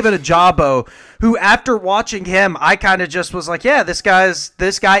get David Ajabo, who after watching him, I kind of just was like, yeah, this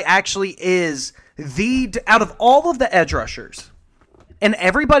guy actually is out of all of the edge rushers And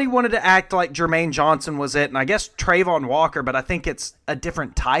everybody wanted to act like Jermaine Johnson was it, and I guess Trayvon Walker, but I think it's a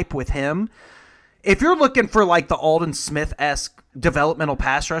different type with him. If you're looking for like the Aldon Smith-esque developmental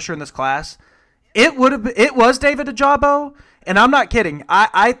pass rusher in this class, it was David Ojabo, and I'm not kidding.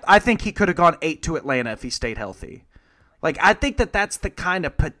 I think he could have gone 8 to Atlanta if he stayed healthy. Like, I think that's the kind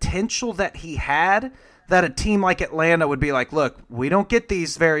of potential that he had, that a team like Atlanta would be like, look, we don't get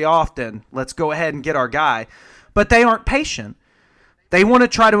these very often. Let's go ahead and get our guy. But they aren't patient. They want to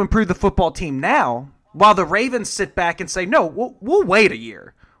try to improve the football team now, while the Ravens sit back and say, no, we'll wait a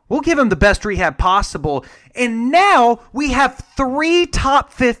year. We'll give him the best rehab possible. And now we have 3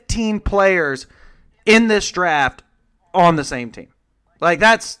 top 15 players in this draft on the same team. Like,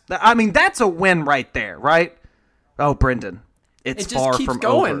 that's a win right there, right? Oh, Brendan, it's far from over. It just keeps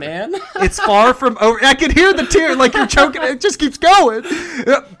going, man. It's far from over. I can hear the tear, like you're choking. It just keeps going.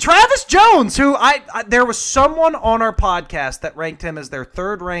 Travis Jones, who there was someone on our podcast that ranked him as their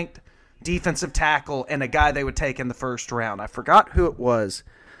 3rd ranked defensive tackle and a guy they would take in the first round. I forgot who it was.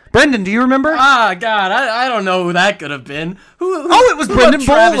 Brendan, do you remember? Ah, God, I don't know who that could have been. It was Brendan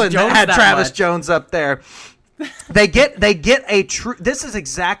Bolin that had Travis Jones up there. They get a true. This is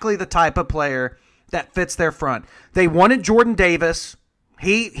exactly the type of player that fits their front. They wanted Jordan Davis.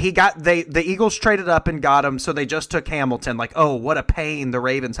 The Eagles traded up and got him, so they just took Hamilton. Like, oh, what a pain the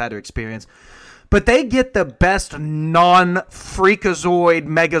Ravens had to experience. But they get the best non-freakazoid,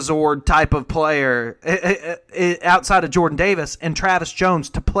 megazord type of player outside of Jordan Davis and Travis Jones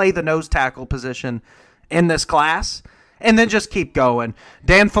to play the nose tackle position in this class. And then just keep going.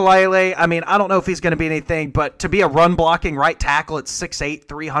 Dan Falele, I don't know if he's going to be anything, but to be a run-blocking right tackle at 6'8",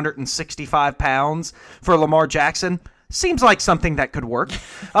 365 pounds for Lamar Jackson seems like something that could work.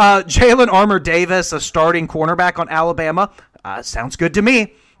 Jalen Armour-Davis, a starting cornerback on Alabama, sounds good to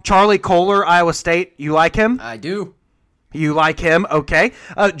me. Charlie Kohler, Iowa State, you like him? I do. You like him? Okay.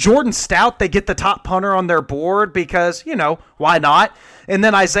 Jordan Stout, they get the top punter on their board because, why not? And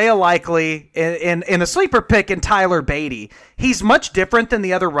then Isaiah Likely in a sleeper pick in Tyler Beatty. He's much different than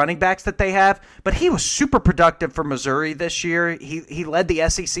the other running backs that they have, but he was super productive for Missouri this year. He led the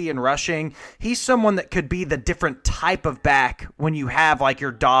SEC in rushing. He's someone that could be the different type of back when you have like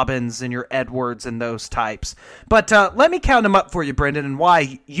your Dobbins and your Edwards and those types. But let me count them up for you, Brendan, and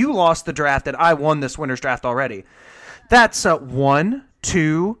why you lost the draft and I won this winter's draft already. That's 1,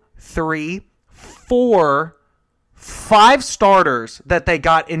 2, 3, 4, 5 starters that they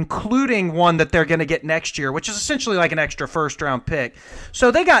got, including one that they're going to get next year, which is essentially like an extra first-round pick.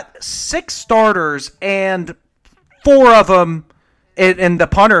 So they got 6 starters, and 4 of them, and the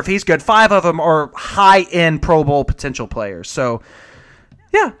punter, if he's good, 5 of them are high-end Pro Bowl potential players. So,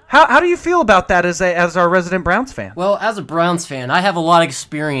 yeah, how do you feel about that as our resident Browns fan? Well, as a Browns fan, I have a lot of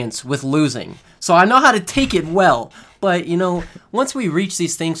experience with losing, so I know how to take it well. But, once we reach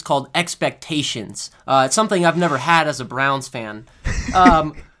these things called expectations, it's something I've never had as a Browns fan.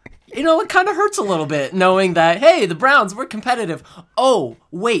 It kind of hurts a little bit knowing that, hey, the Browns, we're competitive. Oh,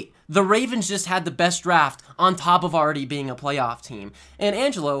 wait, the Ravens just had the best draft on top of already being a playoff team. And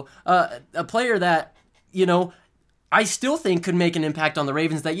Angelo, a player that, I still think could make an impact on the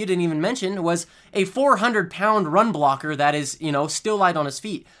Ravens that you didn't even mention was a 400-pound run blocker that is, still light on his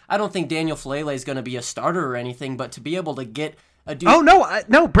feet. I don't think Daniel Falele is going to be a starter or anything, but to be able to get a dude... Oh,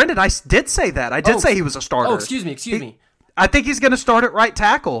 no, Brendan, I did say that. I did say he was a starter. Oh, excuse me. I think he's going to start at right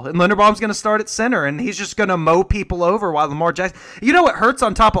tackle, and Linderbaum's going to start at center, and he's just going to mow people over while Lamar Jackson... You know what hurts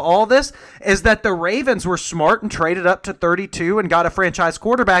on top of all this is that the Ravens were smart and traded up to 32 and got a franchise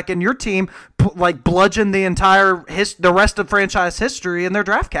quarterback, and your team bludgeoned the rest of franchise history in their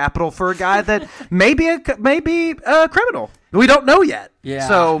draft capital for a guy that may be a criminal. We don't know yet. Yeah.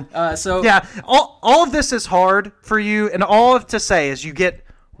 So yeah, all of this is hard for you, and all I have to say is you get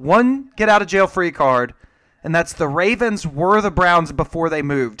one get out of jail free card. And that's the Ravens were the Browns before they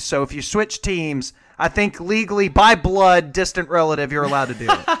moved. So if you switch teams, I think legally, by blood, distant relative, you're allowed to do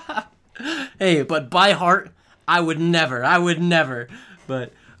it. Hey, but by heart, I would never.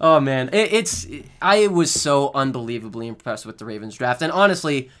 But, oh, man, I was so unbelievably impressed with the Ravens draft. And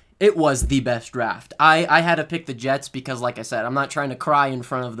honestly, it was the best draft. I had to pick the Jets because, like I said, I'm not trying to cry in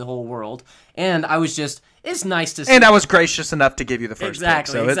front of the whole world. And I was just... It's nice to see. And I was gracious enough to give you the first pick,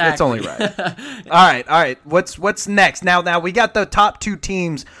 so it's only right. All right. What's next? Now we got the top 2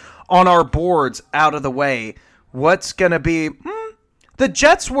 teams on our boards out of the way. What's going to be... The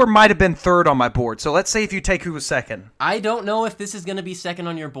Jets might have been 3rd on my board, so let's say if you take who was 2nd. I don't know if this is going to be 2nd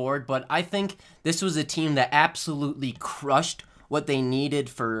on your board, but I think this was a team that absolutely crushed what they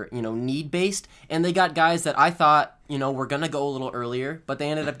needed for, need-based, and they got guys that I thought, were going to go a little earlier, but they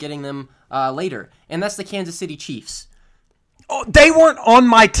ended up getting them later, and that's the Kansas City Chiefs. Oh, they weren't on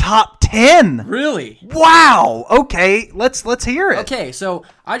my top 10. Really? Wow. Okay, let's hear it. Okay, so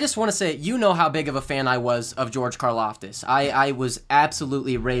I just want to say, you know how big of a fan I was of George Karlaftis. I was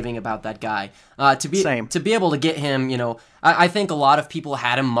absolutely raving about that guy. Same. To be able to get him, I think a lot of people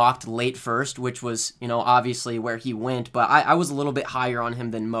had him mocked late first, which was, obviously where he went, but I was a little bit higher on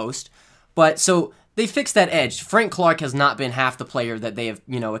him than most. But so they fixed that edge. Frank Clark has not been half the player that they have,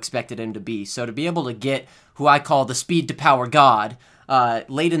 expected him to be. So to be able to get who I call the speed to power god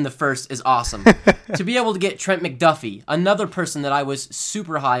late in the first is awesome. To be able to get Trent McDuffie, another person that I was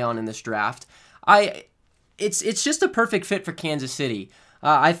super high on in this draft, it's just a perfect fit for Kansas City.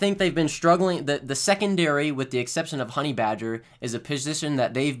 I think they've been struggling. The secondary, with the exception of Honey Badger, is a position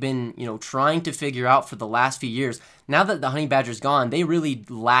that they've been trying to figure out for the last few years. Now that the Honey Badger's gone, they really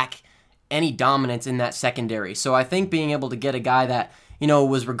lack any dominance in that secondary. So I think being able to get a guy that,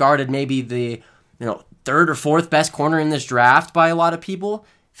 was regarded maybe the, third or fourth best corner in this draft by a lot of people,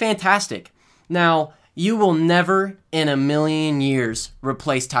 fantastic. Now, you will never in a million years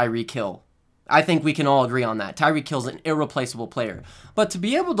replace Tyreek Hill. I think we can all agree on that. Tyreek Hill's an irreplaceable player. But to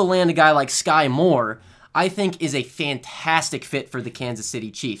be able to land a guy like Sky Moore, I think is a fantastic fit for the Kansas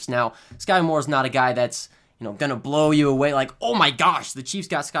City Chiefs. Now, Sky Moore's not a guy that's going to blow you away like, oh my gosh, the Chiefs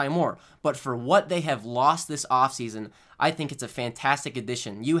got Sky Moore. But for what they have lost this offseason, I think it's a fantastic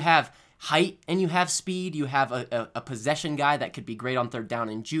addition. You have height and you have speed. You have a possession guy that could be great on third down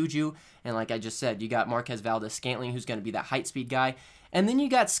in Juju. And like I just said, you got Marquez Valdez-Scantling, who's going to be that height speed guy. And then you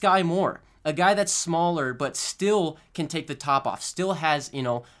got Sky Moore, a guy that's smaller but still can take the top off, still has,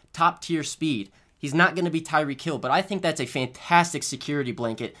 top tier speed. He's not going to be Tyreek Hill, but I think that's a fantastic security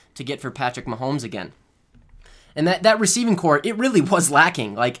blanket to get for Patrick Mahomes again. And that receiving core, it really was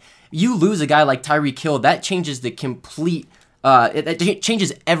lacking. Like, you lose a guy like Tyreek Hill, that changes the complete, it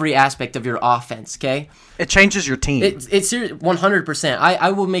changes every aspect of your offense, okay? It changes your team. It's 100%.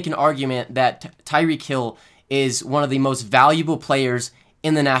 I will make an argument that Tyreek Hill is one of the most valuable players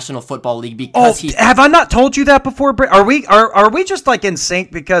in the National Football League because have I not told you that before? Are we just like in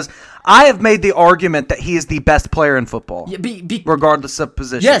sync? Because I have made the argument that he is the best player in football, regardless of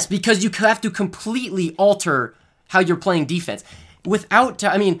position. Yes, because you have to completely alter how you're playing defense.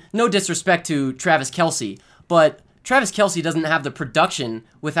 No disrespect to Travis Kelce, but Travis Kelce doesn't have the production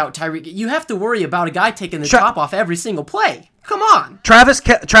without Tyreek. You have to worry about a guy taking the top off every single play. Come on. Travis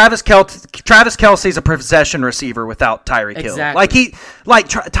Kelce's a possession receiver without Tyreek Hill. Exactly.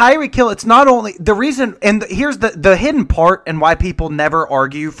 Tyreek Hill, it's not only the reason, and here's the hidden part and why people never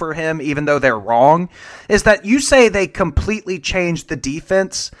argue for him, even though they're wrong, is that you say they completely changed the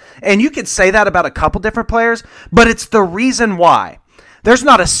defense, and you could say that about a couple different players, but it's the reason why. There's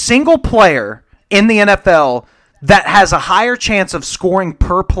not a single player in the NFL that has a higher chance of scoring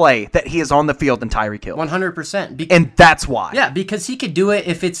per play that he is on the field than Tyreek Hill. 100%. And that's why. Yeah, because he could do it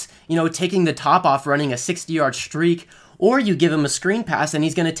if it's, taking the top off, running a 60-yard streak, or you give him a screen pass and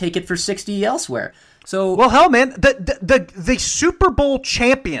he's going to take it for 60 elsewhere. So, well, hell, man, the Super Bowl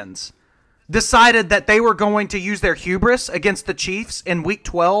champions decided that they were going to use their hubris against the Chiefs in Week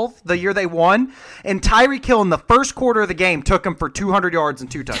 12, the year they won, and Tyreek Hill in the first quarter of the game took him for 200 yards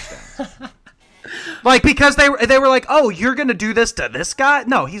and 2 touchdowns. Because they were like, oh, you're going to do this to this guy?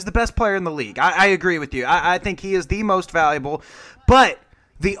 No, he's the best player in the league. I agree with you. I think he is the most valuable. But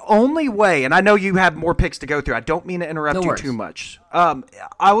the only way, and I know you have more picks to go through. I don't mean to interrupt you too much.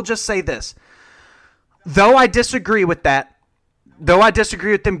 I will just say this. Though I disagree with that, though I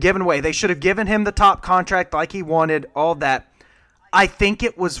disagree with them giving away, they should have given him the top contract like he wanted, all that. I think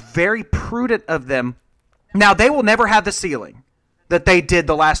it was very prudent of them. Now, they will never have the ceiling that they did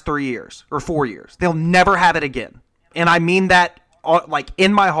the last 3 years or 4 years. They'll never have it again. And I mean that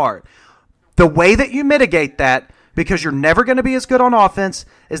in my heart. The way that you mitigate that, because you're never going to be as good on offense,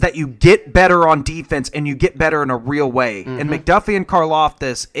 is that you get better on defense and you get better in a real way. Mm-hmm. And McDuffie and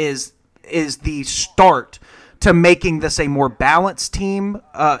Karlaftis is the start to making this a more balanced team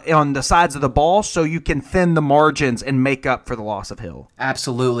on the sides of the ball, so you can thin the margins and make up for the loss of Hill.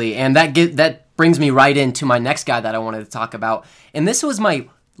 Absolutely. And that brings me right into my next guy that I wanted to talk about. And this was my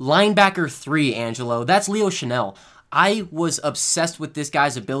linebacker 3, Angelo. That's Leo Chanel. I was obsessed with this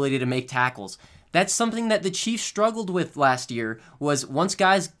guy's ability to make tackles. That's something that the Chiefs struggled with last year, was once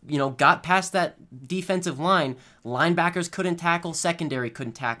guys, got past that defensive line, linebackers couldn't tackle, secondary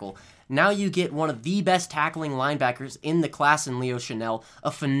couldn't tackle. Now you get one of the best tackling linebackers in the class in Leo Chanel,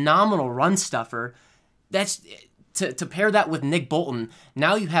 a phenomenal run stuffer. That's to pair that with Nick Bolton.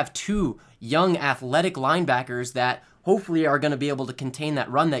 Now you have 2 young athletic linebackers that hopefully are going to be able to contain that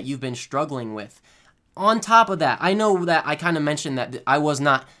run that you've been struggling with. On top of that, I know that I kind of mentioned that I was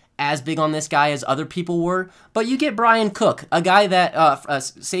not as big on this guy as other people were. But you get Brian Cook, a guy that a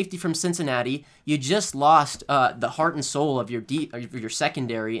safety from Cincinnati. You just lost the heart and soul of your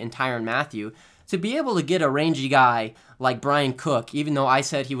secondary in Tyrann Mathieu. To be able to get a rangy guy like Brian Cook, even though I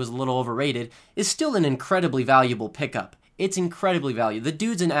said he was a little overrated, is still an incredibly valuable pickup. It's incredibly valuable. The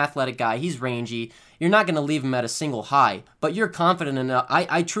dude's an athletic guy. He's rangy. You're not going to leave him at a single high, but you're confident enough.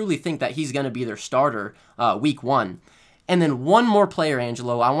 I truly think that he's going to be their starter week 1. And then one more player,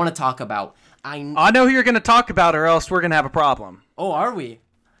 Angelo, I want to talk about. I know who you're going to talk about, or else we're going to have a problem. Oh, are we?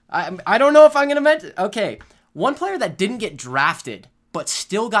 I don't know if I'm going to mention. Okay, one player that didn't get drafted but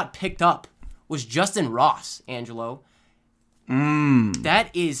still got picked up was Justin Ross, Angelo. That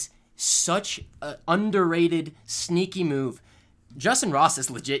is such an underrated, sneaky move. Justin Ross is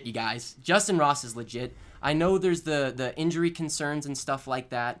legit, you guys. Justin Ross is legit. I know there's the injury concerns and stuff like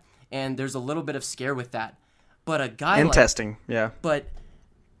that, and there's a little bit of scare with that. But a guy in testing, yeah. But,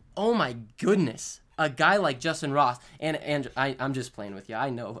 oh my goodness. A guy like Justin Ross, and I'm just playing with you. I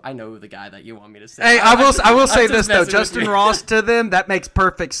know the guy that you want me to say. Hey, I will say this though, Justin Ross to them, that makes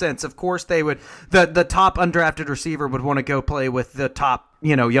perfect sense. Of course, they would the top undrafted receiver would want to go play with the top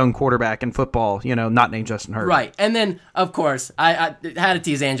young quarterback in football, not named Justin Herbert. Right, and then of course I had to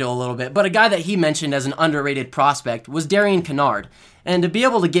tease Angel a little bit, but a guy that he mentioned as an underrated prospect was Darian Kennard, and to be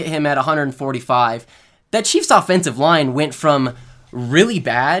able to get him at 145, that Chiefs offensive line went from really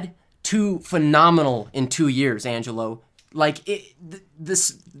bad to phenomenal in 2 years, Angelo. Like, the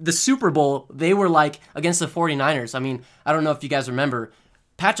Super Bowl, they were like against the 49ers. I mean, I don't know if you guys remember,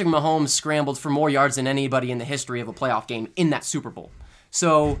 Patrick Mahomes scrambled for more yards than anybody in the history of a playoff game in that Super Bowl.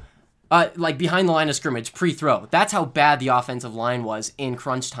 So, like behind the line of scrimmage, pre-throw. That's how bad the offensive line was in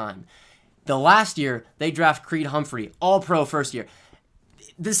crunch time. The last year, they draft Creed Humphrey, all-pro first year.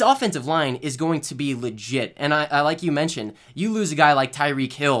 This offensive line is going to be legit. And I like you mentioned, you lose a guy like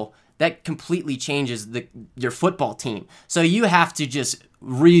Tyreek Hill, that completely changes your football team. So you have to just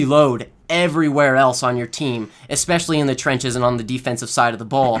reload everywhere else on your team, especially in the trenches and on the defensive side of the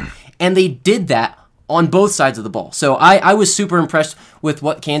ball. And they did that on both sides of the ball. So I was super impressed with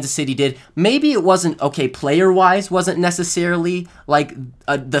what Kansas City did. Maybe it wasn't, player-wise, wasn't necessarily like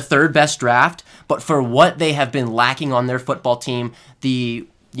the third best draft, but for what they have been lacking on their football team,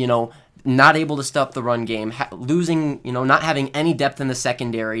 not able to stop the run game, losing, not having any depth in the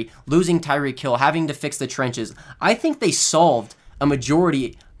secondary, losing Tyreek Hill, having to fix the trenches. I think they solved a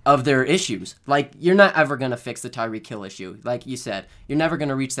majority of their issues. Like, you're not ever going to fix the Tyreek Hill issue. Like you said, you're never going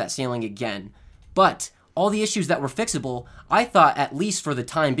to reach that ceiling again. But all the issues that were fixable, I thought, at least for the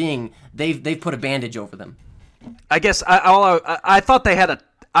time being, they've put a bandage over them. I guess I thought they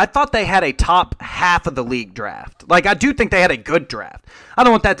had a top half of the league draft. Like, I do think they had a good draft. I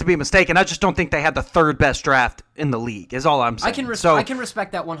don't want that to be mistaken. I just don't think they had the third best draft in the league, is all I'm saying. I can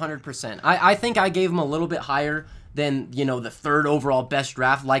respect that 100%. I think I gave them a little bit higher than, the third overall best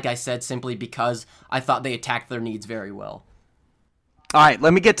draft, like I said, simply because I thought they attacked their needs very well. All right,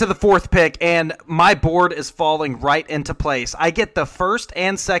 let me get to the fourth pick, and my board is falling right into place. I get the first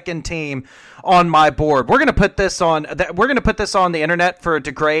and second team on my board. We're gonna put this on. We're gonna put this on the internet for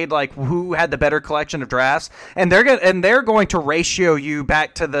to grade like who had the better collection of drafts, and they're going to ratio you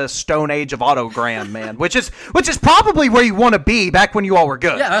back to the Stone Age of autogram, man, which is probably where you want to be back when you all were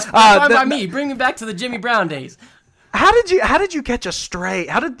good. Yeah, that's fine by me. Bring me back to the Jimmy Brown days. How did you catch a stray?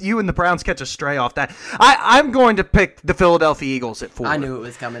 How did you and the Browns catch a stray off that? I'm going to pick the Philadelphia Eagles at 4. I knew it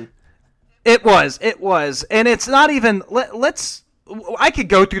was coming. It was, and it's not even. I could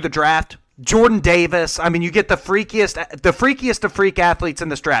go through the draft. Jordan Davis. I mean, you get the freakiest of freak athletes in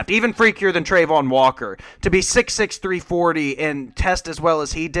this draft, even freakier than Trayvon Walker, to be 6'6", 340 and test as well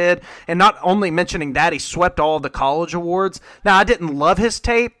as he did. And not only mentioning that, he swept all the college awards. Now, I didn't love his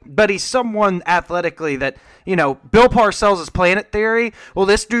tape, but he's someone athletically that, Bill Parcells' Planet Theory. Well,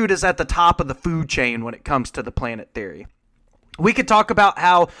 this dude is at the top of the food chain when it comes to the Planet Theory. We could talk about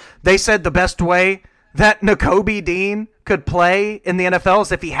how they said the best way that Nakobe Dean could play in the NFL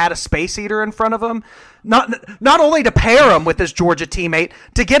is if he had a space heater in front of him. Not only to pair him with his Georgia teammate,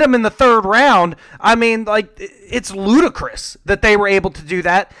 to get him in the third round. I mean, like, it's ludicrous that they were able to do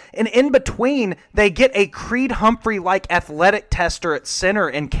that. And in between, they get a Creed Humphrey-like athletic tester at center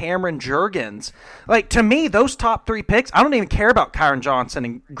and Cameron Jurgens. Like, to me, those top 3 picks, I don't even care about Kyron Johnson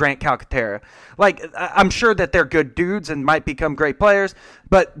and Grant Calcaterra. Like, I'm sure that they're good dudes and might become great players,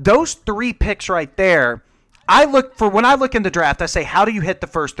 but those 3 picks right there, when I look into draft, I say, how do you hit the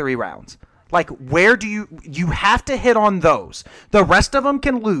first 3 rounds? Like, where do you have to hit on those. The rest of them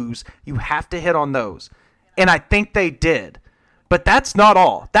can lose. You have to hit on those. And I think they did. But that's not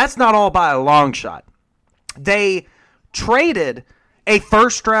all. That's not all by a long shot. They traded a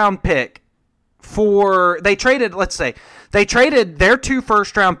first-round pick they traded their 2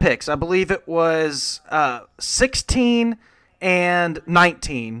 first-round picks. I believe it was 16 and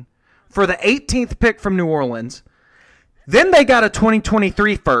 19 for the 18th pick from New Orleans. Then they got a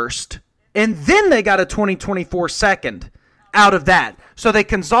 2023 first, and then they got a 2024 second out of that. So they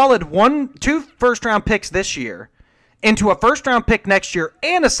consolidated 2 first-round picks this year into a first-round pick next year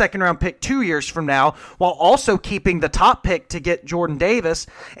and a second-round pick 2 years from now, while also keeping the top pick to get Jordan Davis.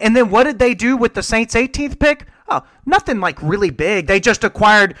 And then what did they do with the Saints' 18th pick? Oh, nothing like really big. They just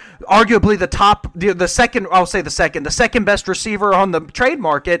acquired arguably the second best receiver on the trade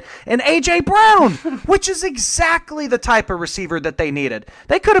market, and A.J. Brown, which is exactly the type of receiver that they needed.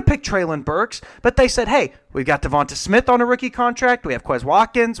 They could have picked Treylon Burks, but they said, hey, we've got Devonta Smith on a rookie contract. We have Quez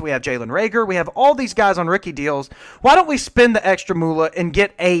Watkins. We have Jalen Reagor. We have all these guys on rookie deals. Why don't we spend the extra moolah and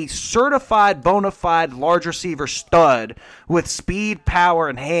get a certified, bona fide, large receiver stud with speed, power,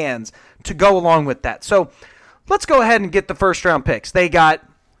 and hands to go along with that? So let's go ahead and get the first-round picks. They got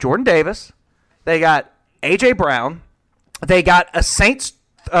Jordan Davis. They got A.J. Brown. They got a Saints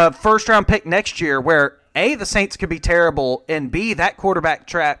first-round pick next year where, A, the Saints could be terrible, and B, that quarterback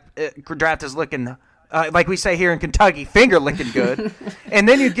draft is looking, like we say here in Kentucky, finger-licking good. And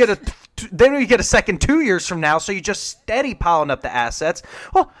then you get a second 2 years from now, so you just steady piling up the assets.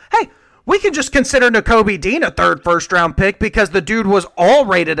 Well, hey, we can just consider Nakobe Dean a third first-round pick because the dude was all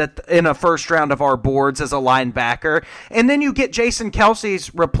rated in a first round of our boards as a linebacker. And then you get Jason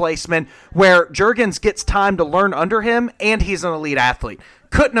Kelsey's replacement where Juergens gets time to learn under him, and he's an elite athlete.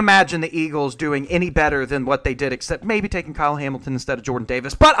 Couldn't imagine the Eagles doing any better than what they did, except maybe taking Kyle Hamilton instead of Jordan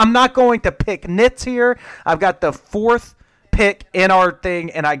Davis. But I'm not going to pick nits here. I've got the 4th pick in our thing,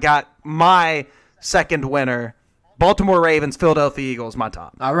 and I got my second winner. Baltimore Ravens, Philadelphia Eagles, my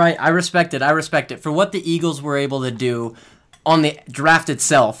top. All right, I respect it. For what the Eagles were able to do on the draft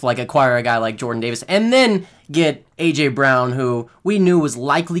itself, like acquire a guy like Jordan Davis, and then get A.J. Brown, who we knew was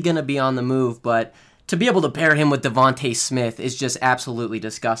likely going to be on the move, but to be able to pair him with Devonta Smith is just absolutely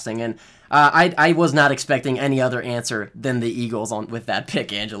disgusting. And I was not expecting any other answer than the Eagles with that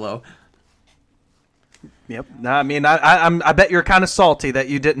pick, Angelo. Yep. I mean, I bet you're kind of salty that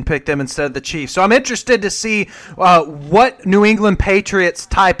you didn't pick them instead of the Chiefs. So I'm interested to see what New England Patriots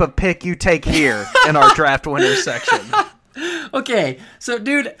type of pick you take here in our draft winners section. Okay, so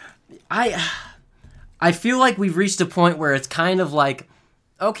dude, I feel like we've reached a point where it's kind of like,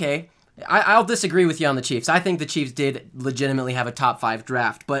 okay, I'll disagree with you on the Chiefs. I think the Chiefs did legitimately have a top 5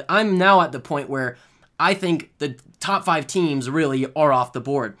 draft, but I'm now at the point where I think the top 5 teams really are off the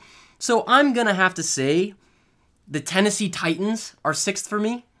board. So I'm going to have to say the Tennessee Titans are 6th for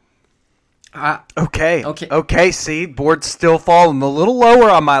me. Okay. See, board's still falling a little lower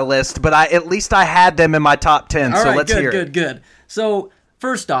on my list, but at least I had them in my top 10, so let's hear it. Good. So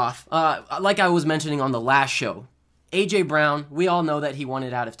first off, like I was mentioning on the last show, A.J. Brown, we all know that he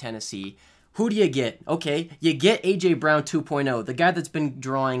wanted out of Tennessee. Who do you get? Okay, you get A.J. Brown 2.0, the guy that's been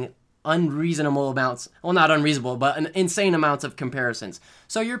drawing unreasonable amounts, well, not unreasonable, but an insane amounts of comparisons.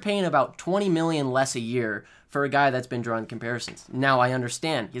 So you're paying about $20 million less a year for a guy that's been drawing comparisons. Now I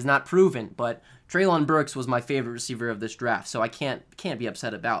understand he's not proven, but Treylon Burks was my favorite receiver of this draft, so I can't be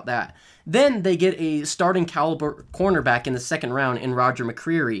upset about that. Then they get a starting caliber cornerback in the second round in Roger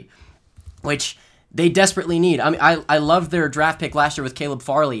McCreary, which they desperately need. I mean, I love their draft pick last year with Caleb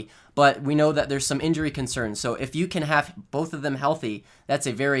Farley, but we know that there's some injury concerns. So if you can have both of them healthy, that's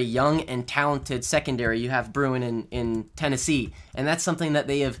a very young and talented secondary you have brewing in Tennessee. And that's something that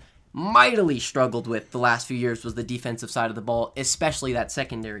they have mightily struggled with the last few years, was the defensive side of the ball, especially that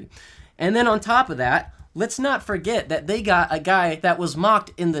secondary. And then on top of that, let's not forget that they got a guy that was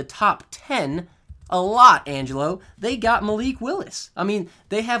mocked in the top 10 a lot, Angelo. They got Malik Willis. I mean,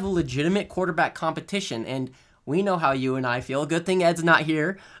 they have a legitimate quarterback competition, and we know how you and I feel. Good thing Ed's not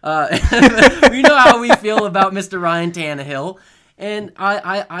here. We know how we feel about Mr. Ryan Tannehill. And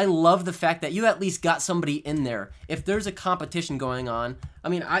I love the fact that you at least got somebody in there. If there's a competition going on, I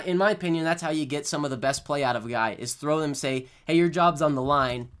mean, in my opinion, that's how you get some of the best play out of a guy, is throw them, say, hey, your job's on the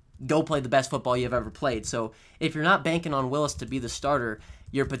line. Go play the best football you've ever played. So if you're not banking on Willis to be the starter,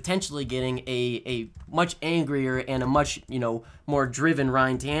 you're potentially getting a much angrier and a much, more driven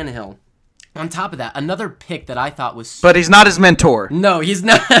Ryan Tannehill. On top of that, another pick that I thought was... But he's not his mentor. No, he's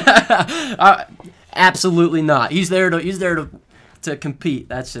not. Absolutely not. He's there to compete.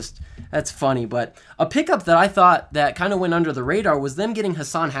 That's funny. But a pickup that I thought that kind of went under the radar was them getting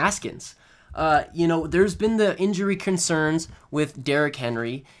Hassan Haskins. There's been the injury concerns with Derrick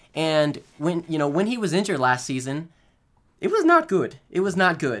Henry, and when he was injured last season, It was not good. It was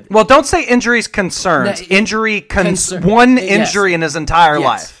not good. Well, don't say injuries concerns. One injury in his entire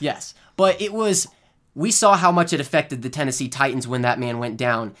life. Yes, but it was. We saw how much it affected the Tennessee Titans when that man went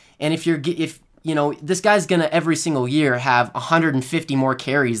down. And if this guy's gonna every single year have 150 more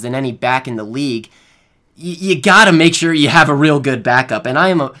carries than any back in the league, you gotta make sure you have a real good backup. And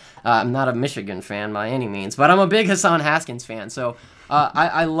I'm not a Michigan fan by any means, but I'm a big Hassan Haskins fan. So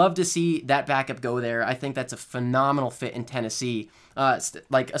I love to see that backup go there. I think that's a phenomenal fit in Tennessee.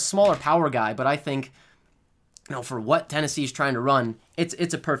 Like a smaller power guy, but I think for what Tennessee's trying to run,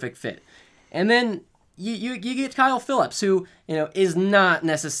 it's a perfect fit. And then you get Kyle Phillips, who is not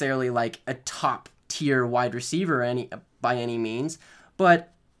necessarily like a top tier wide receiver by any means,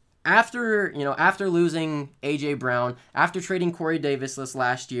 but after losing AJ Brown, after trading Corey Davis this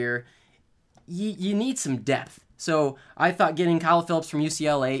last year, you need some depth. So I thought getting Kyle Phillips from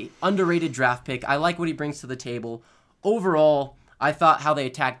UCLA, underrated draft pick. I like what he brings to the table. Overall, I thought how they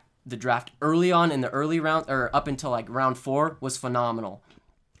attacked the draft early on in the early round, or up until like round 4, was phenomenal.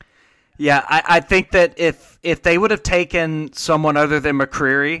 Yeah, I think that if they would have taken someone other than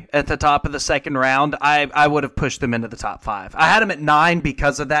McCreary at the top of the second round, I would have pushed them into the top 5. I had him at 9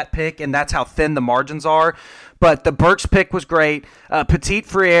 because of that pick, and that's how thin the margins are. But the Burks pick was great. Petit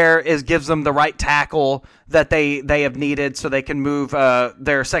Frere gives them the right tackle that they have needed, so they can move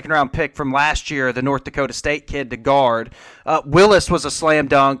their second-round pick from last year, the North Dakota State kid, to guard. Willis was a slam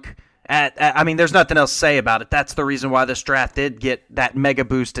dunk. There's nothing else to say about it. That's the reason why this draft did get that mega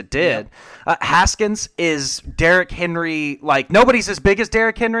boost it did. Yep. Haskins is Derrick Henry. Like, nobody's as big as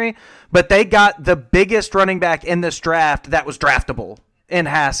Derrick Henry, but they got the biggest running back in this draft that was draftable in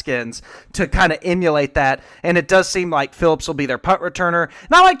Haskins to kind of emulate that. And it does seem like Phillips will be their punt returner.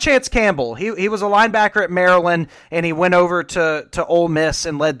 Not like Chance Campbell. He was a linebacker at Maryland, and he went over to Ole Miss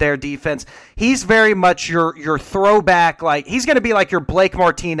and led their defense. He's very much your throwback. Like, he's going to be like your Blake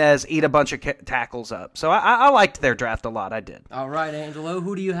Martinez, eat a bunch of tackles up. So I liked their draft a lot. I did. All right, Angelo,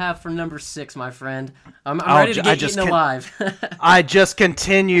 who do you have for number 6, my friend? I'm ready to get eaten alive. I just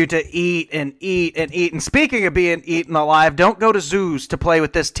continue to eat and eat and eat. And speaking of being eaten alive, don't go to zoos to play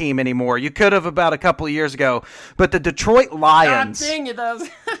with this team anymore. You could have about a couple of years ago, but the Detroit Lions. God dang it,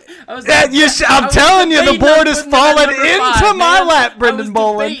 I'm telling you, the board has fallen into my lap, Brendan Bolin.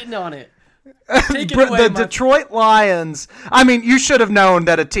 I was debating on it. Take it away, Detroit Lions. I mean, you should have known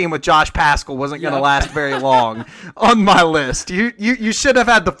that a team with Josh Paschal wasn't going to last very long on my list. You should have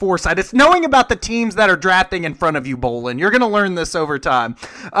had the foresight. It's knowing about the teams that are drafting in front of you, Bolin. You're going to learn this over time.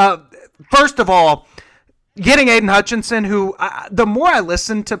 First of all, getting Aiden Hutchinson, who the more I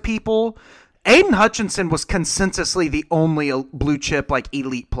listen to people, Aiden Hutchinson was consensusly the only blue chip, like,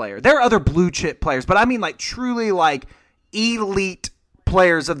 elite player. There are other blue chip players, but I mean, like, truly, like, elite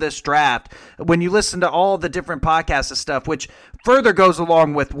players of this draft. When you listen to all the different podcasts and stuff, which further goes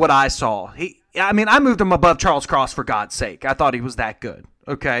along with what I saw. I moved him above Charles Cross, for God's sake. I thought he was that good.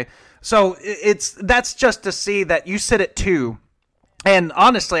 Okay. So that's just to see that you sit at 2. And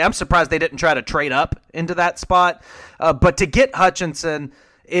honestly, I'm surprised they didn't try to trade up into that spot. But to get Hutchinson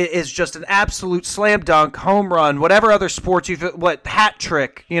is just an absolute slam dunk, home run, whatever other sports hat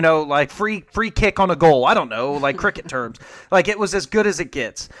trick, like free kick on a goal. I don't know, like cricket terms. Like, it was as good as it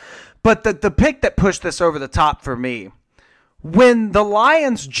gets. But the pick that pushed this over the top for me, when the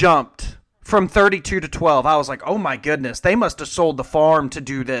Lions jumped from 32 to 12, I was like, oh my goodness, they must have sold the farm to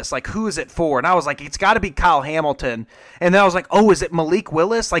do this. Like, who is it for? And I was like, it's got to be Kyle Hamilton. And then I was like, oh, is it Malik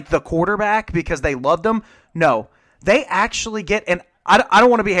Willis, like the quarterback, because they loved him? No, they actually get, and I don't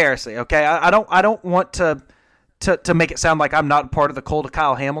want to be heresy, okay? I don't want to make it sound like I'm not part of the cult of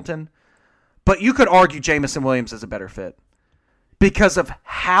Kyle Hamilton, but you could argue Jamison Williams is a better fit because of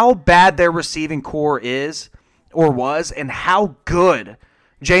how bad their receiving core is or was, and how good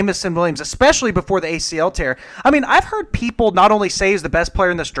Jamison Williams, especially before the ACL tear. I mean, I've heard people not only say he's the best player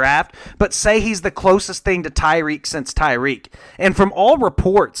in this draft, but say he's the closest thing to Tyreek since Tyreek. And from all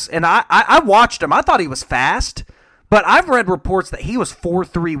reports, and I watched him, I thought he was fast, but I've read reports that he was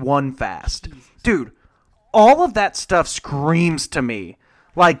 4.31 fast. Dude, all of that stuff screams to me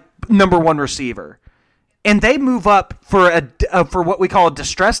like number 1 receiver. And they move up for what we call a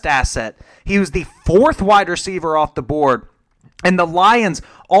distressed asset. He was the 4th wide receiver off the board. And the Lions,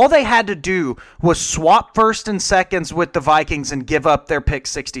 all they had to do was swap first and seconds with the Vikings and give up their pick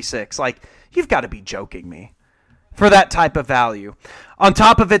 66. Like, you've got to be joking me for that type of value. On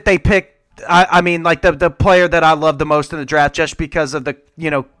top of it, they picked, the player that I love the most in the draft, just because of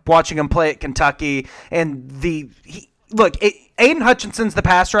watching him play at Kentucky. And Aiden Hutchinson's the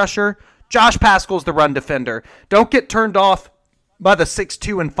pass rusher. Josh Paschal's the run defender. Don't get turned off by the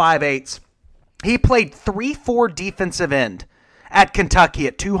 6'2" and 5'8" He played 3-4 defensive end at Kentucky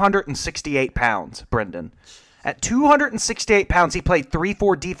at 268 pounds, Brendan. At 268 pounds, he played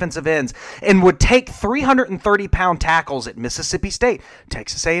 3-4 defensive ends and would take 330-pound tackles at Mississippi State,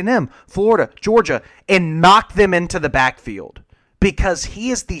 Texas A&M, Florida, Georgia, and knock them into the backfield because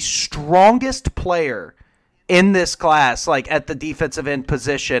he is the strongest player in this class, like at the defensive end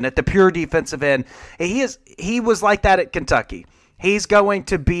position, at the pure defensive end. He was like that at Kentucky. He's going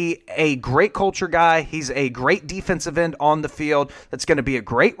to be a great culture guy. He's a great defensive end on the field that's going to be a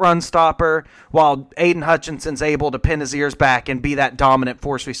great run stopper while Aiden Hutchinson's able to pin his ears back and be that dominant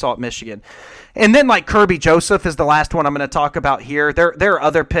force we saw at Michigan. And then like Kirby Joseph is the last one I'm going to talk about here. There are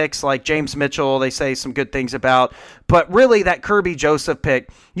other picks like James Mitchell they say some good things about. But really that Kirby Joseph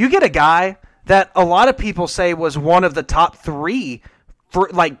pick, you get a guy that a lot of people say was one of the top 3 for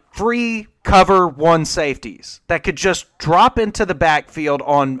like free cover 1 safeties that could just drop into the backfield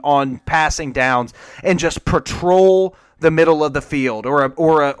on passing downs and just patrol the middle of the field or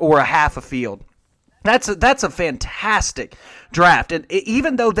a half a field. That's a fantastic draft. And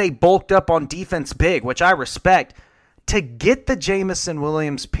even though they bulked up on defense big, which I respect, to get the Jamison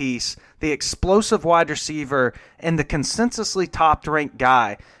Williams piece, the explosive wide receiver, and the consensusly top-ranked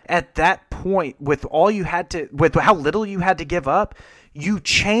guy at that point with how little you had to give up, you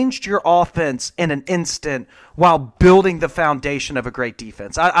changed your offense in an instant while building the foundation of a great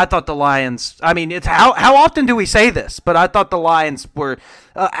defense. I thought the Lions, I mean, it's how often do we say this? But I thought the Lions were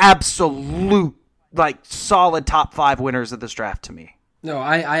absolute, like, solid top 5 winners of this draft to me. No,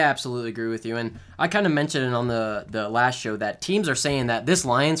 I absolutely agree with you. And I kind of mentioned it on the last show that teams are saying that this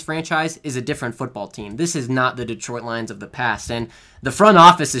Lions franchise is a different football team. This is not the Detroit Lions of the past. And the front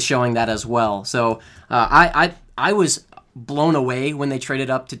office is showing that as well. So I was blown away when they traded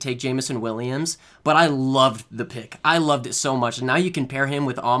up to take Jamison Williams, but I loved the pick. I loved it so much. And now you can pair him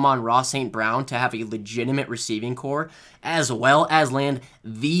with Amon-Ra St. Brown to have a legitimate receiving core, as well as land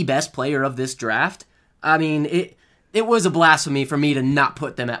the best player of this draft. I mean, it was a blasphemy for me to not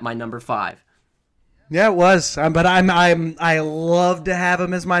put them at my number 5. Yeah, it was. But I love to have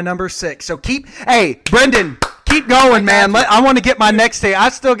him as my number 6. So hey, Brendan, keep going, man. I want to get my next team. I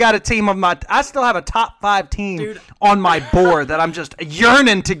still got a team I still have a top 5 team on my board that I'm just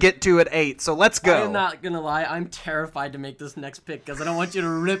yearning to get to at 8. So let's go. I'm not going to lie. I'm terrified to make this next pick because I don't want you to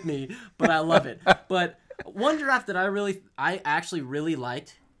rip me, but I love it. But one draft that I actually really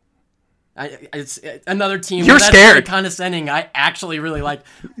liked, it's another team. You're scared. Really condescending. I actually really like.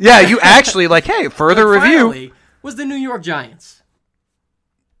 Yeah, you actually like. Hey, further review was the New York Giants.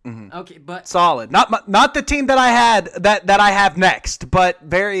 Mm-hmm. Okay, but solid. Not the team that I had that I have next, but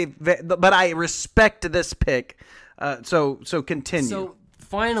but I respect this pick. So continue. So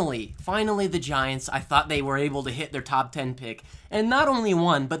finally, the Giants. I thought they were able to hit their top 10 pick, and not only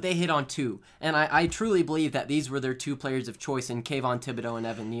one, but they hit on 2. And I truly believe that these were their 2 players of choice in Kayvon Thibodeau and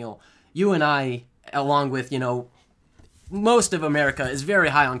Evan Neal. You and I, along with, most of America, is very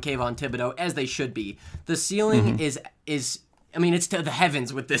high on Kayvon Thibodeau, as they should be. The ceiling is I mean, it's to the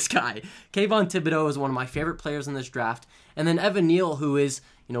heavens with this guy. Kayvon Thibodeau is one of my favorite players in this draft. And then Evan Neal, who is,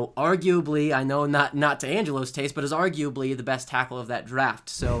 arguably, I know not to Angelo's taste, but is arguably the best tackle of that draft.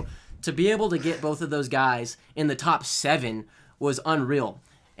 So to be able to get both of those guys in the top 7 was unreal.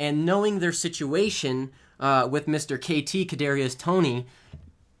 And knowing their situation with Mr. KT, Kadarius Toney,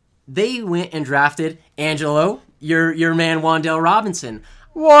 they went and drafted Angelo, your man Wan'Dale Robinson.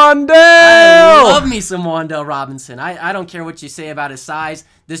 Wandale! I love me some Wan'Dale Robinson. I don't care what you say about his size.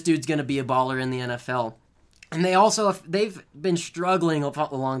 This dude's going to be a baller in the NFL. And they've been struggling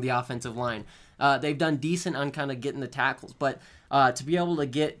along the offensive line. They've done decent on kind of getting the tackles, but to be able to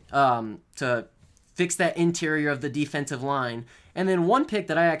get to fix that interior of the defensive line. And then one pick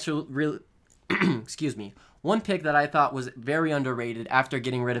that I actually really one pick that I thought was very underrated after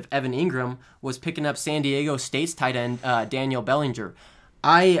getting rid of Evan Ingram was picking up San Diego State's tight end Daniel Bellinger.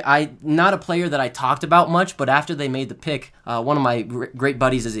 I not a player that I talked about much, but after they made the pick, one of my great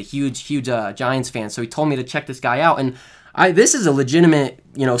buddies is a huge Giants fan, so he told me to check this guy out, and this is a legitimate,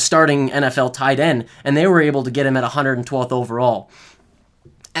 starting NFL tight end, and they were able to get him at 112th overall.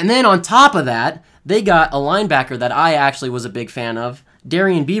 And then on top of that, they got a linebacker that I actually was a big fan of,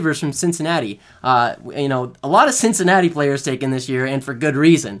 Darian Beavers from Cincinnati. A lot of Cincinnati players taken this year, and for good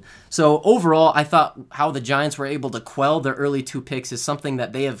reason. So overall, I thought how the Giants were able to quell their early 2 picks is something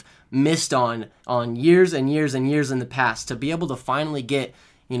that they have missed on years and years and years in the past. To be able to finally get,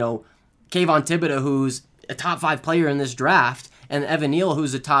 Kayvon Thibodeau, who's a top 5 player in this draft, and Evan Neal,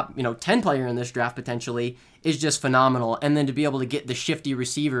 who's a top 10 player in this draft potentially, is just phenomenal. And then to be able to get the shifty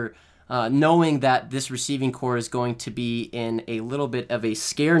receiver knowing that this receiving core is going to be in a little bit of a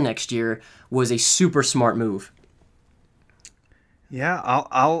scare next year was a super smart move. Yeah,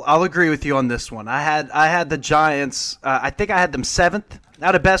 I'll agree with you on this one. I had the Giants. I think I had them 7th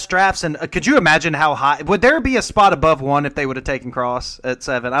out of best drafts. And could you imagine how high? Would there be a spot above 1 if they would have taken Cross at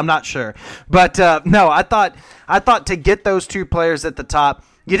 7? I'm not sure, but no, I thought to get those 2 players at the top,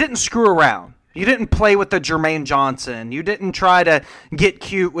 you didn't screw around. You didn't play with the Jermaine Johnson. You didn't try to get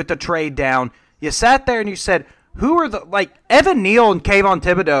cute with the trade down. You sat there and you said, who are the Evan Neal and Kayvon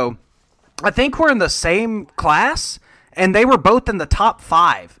Thibodeau? I think we're in the same class. And they were both in the top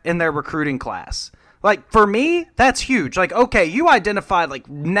 5 in their recruiting class. For me, that's huge. Okay, you identified,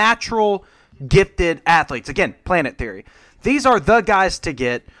 natural, gifted athletes. Again, Planet Theory. These are the guys to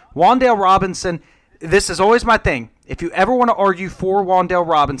get. Wan'Dale Robinson, this is always my thing. If you ever want to argue for Wan'Dale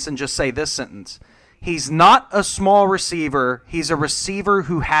Robinson, just say this sentence. He's not a small receiver. He's a receiver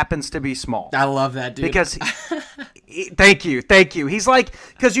who happens to be small. I love that, dude. Because, thank you. He's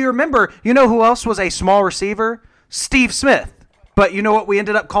because you remember, you know who else was a small receiver? Steve Smith. But you know what we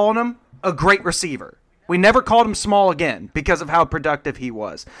ended up calling him? A great receiver. We never called him small again because of how productive he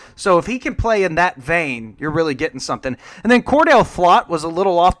was. So if he can play in that vein, you're really getting something. And then Cordell Flott was a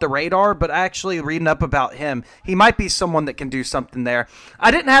little off the radar, but actually reading up about him, he might be someone that can do something there. I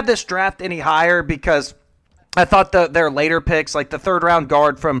didn't have this draft any higher because I thought their later picks, like the 3rd-round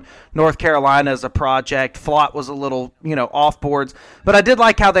guard from North Carolina as a project, Flott was a little, off boards. But I did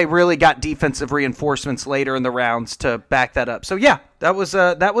like how they really got defensive reinforcements later in the rounds to back that up. So, yeah, that was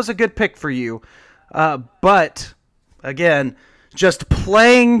a good pick for you. But, again, just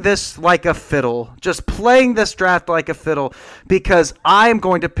playing this like a fiddle, just playing this draft like a fiddle because I'm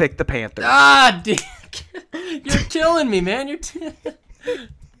going to pick the Panthers. Dude, you're killing me, man.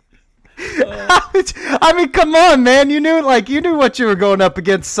 I mean, come on, man. You knew what you were going up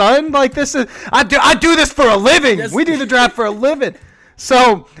against, son. This is I do this for a living. Yes. We do the draft for a living.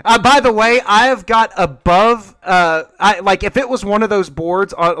 So, by the way, I have got above. If it was one of those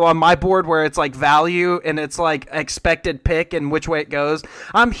boards on my board where it's value and it's expected pick and which way it goes,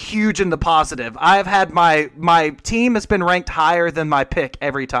 I'm huge in the positive. I've had my team has been ranked higher than my pick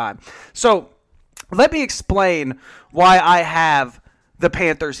every time. So, let me explain why I have the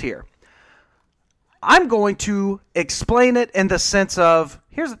Panthers here. I'm going to explain it in the sense of,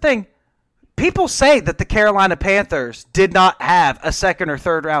 here's the thing. People say that the Carolina Panthers did not have a 2nd or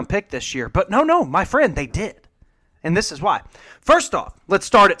 3rd round pick this year. But no, my friend, they did. And this is why. First off, let's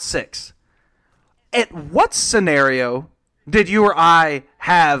start at 6. At what scenario did you or I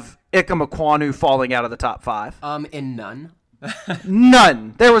have Ikem Ekwonu falling out of the top 5? In none.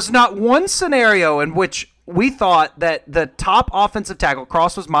 None. There was not one scenario in which we thought that the top offensive tackle,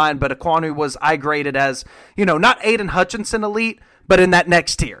 Cross was mine, but Ekwonu was I graded as, not Aiden Hutchinson elite, but in that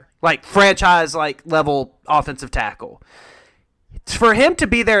next tier, franchise level offensive tackle. For him to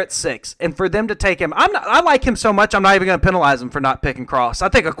be there at 6 and for them to take him, I like him so much I'm not even going to penalize him for not picking Cross. I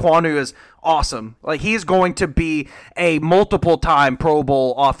think Ekwonu is awesome. He's going to be a multiple-time Pro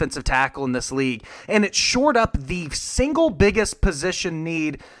Bowl offensive tackle in this league, and it shored up the single biggest position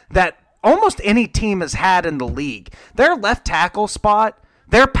need that almost any team has had in the league. Their left tackle spot,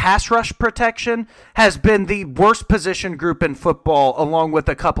 their pass rush protection has been the worst position group in football, along with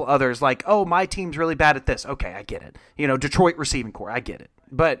a couple others. My team's really bad at this. Okay, I get it. Detroit receiving core, I get it.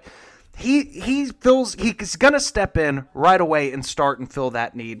 But he feels he's going to step in right away and start and fill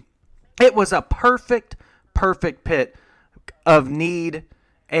that need. It was a perfect pit of need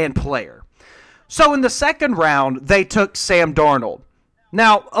and player. So in the 2nd round, they took Sam Darnold.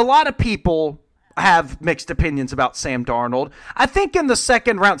 Now, a lot of people have mixed opinions about Sam Darnold. I think in the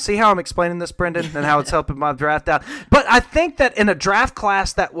 2nd round, see how I'm explaining this, Brendan, and how it's helping my draft out? But I think that in a draft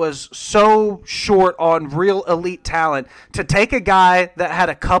class that was so short on real elite talent, to take a guy that had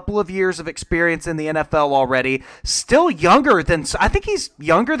a couple of years of experience in the NFL already, still younger than, I think he's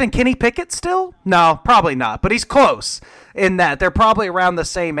younger than Kenny Pickett still? No, probably not, but he's close in that. They're probably around the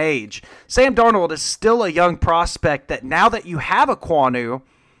same age. Sam Darnold is still a young prospect that now that you have a Ekwonu,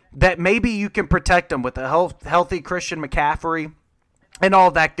 that maybe you can protect him with a healthy Christian McCaffrey and all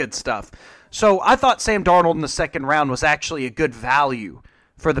that good stuff. So I thought Sam Darnold in the 2nd round was actually a good value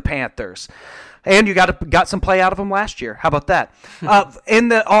for the Panthers. And you got some play out of him last year. How about that?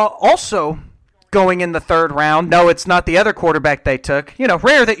 Also going in the 3rd round, no, it's not the other quarterback they took.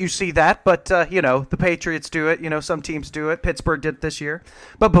 Rare that you see that, but, the Patriots do it. Some teams do it. Pittsburgh did it this year.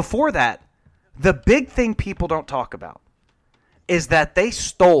 But before that, the big thing people don't talk about is that they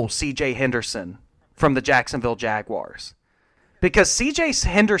stole C.J. Henderson from the Jacksonville Jaguars. Because C.J.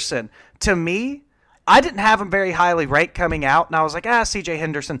 Henderson, to me, I didn't have him very highly ranked coming out, and I was like, C.J.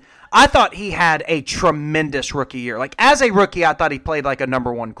 Henderson. I thought he had a tremendous rookie year. Like, as a rookie, I thought he played like a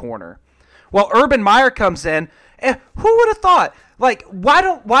number one corner. Well, Urban Meyer comes in, and who would have thought? Like, why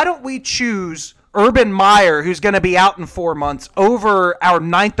don't we choose Urban Meyer, who's going to be out in 4 months, over our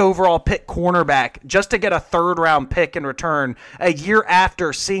 9th overall pick cornerback just to get a 3rd-round pick in return a year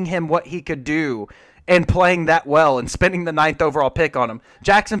after seeing him what he could do and playing that well and spending the 9th overall pick on him.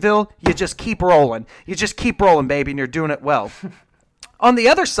 Jacksonville, you just keep rolling. You just keep rolling, baby, and you're doing it well. On the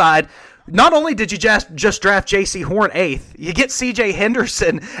other side, not only did you just draft J.C. Horn 8th, you get C.J.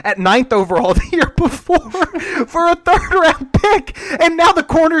 Henderson at 9th overall the year before for a 3rd-round pick, and now the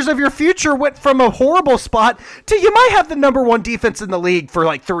corners of your future went from a horrible spot to you might have the number 1 defense in the league for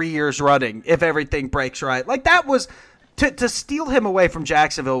like 3 years running if everything breaks right. Like, that was... To steal him away from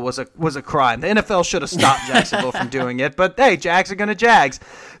Jacksonville was a crime. The NFL should have stopped Jacksonville from doing it, but hey, Jags are going to Jags.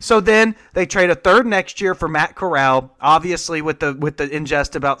 So then they trade a 3rd next year for Matt Corral, obviously with the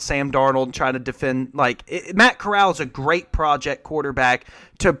ingest about Sam Darnold and trying to defend. Matt Corral is a great project quarterback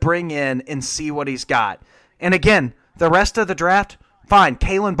to bring in and see what he's got. And again, the rest of the draft, fine.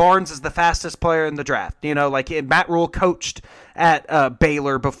 Kalen Barnes is the fastest player in the draft. Matt Rule coached at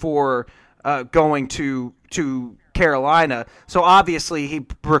Baylor before going to Carolina, so obviously he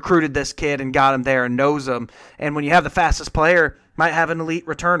recruited this kid and got him there and knows him. And when you have the fastest player, might have an elite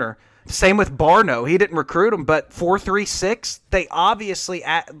returner. Same with Barno. He didn't recruit him, but 4.36, they obviously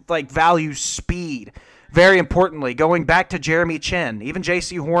value speed. Very importantly, going back to Jeremy Chin, even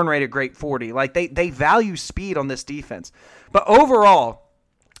J.C. Horn rated great 40. They value speed on this defense. But overall,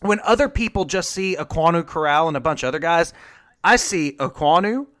 when other people just see Ekwonu, Corral, and a bunch of other guys, I see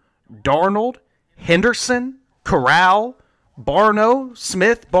Ekwonu, Darnold, Henderson, Corral, Barno,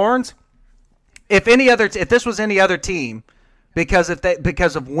 Smith, Barnes. If this was any other team, because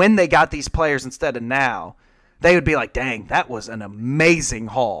of when they got these players instead of now, they would be like, dang, that was an amazing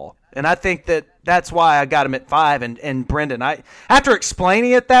haul. And I think that's why I got him at 5. And Brendan, after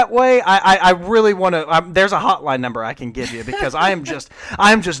explaining it that way, I really want to. There's a hotline number I can give you because I'm just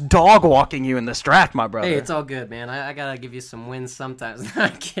dog walking you in this draft, my brother. Hey, it's all good, man. I gotta give you some wins sometimes.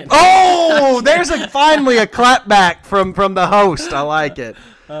 I'm kidding. Oh, there's finally a clapback from the host. I like it.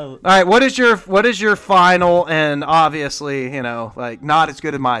 All right, what is your final? And obviously, not as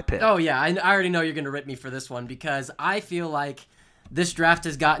good as my pick. Oh yeah, I already know you're gonna rip me for this one because I feel like this draft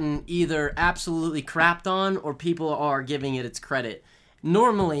has gotten either absolutely crapped on or people are giving it its credit.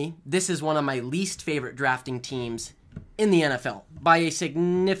 Normally, this is one of my least favorite drafting teams in the NFL by a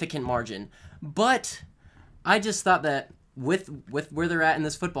significant margin. But I just thought that with where they're at in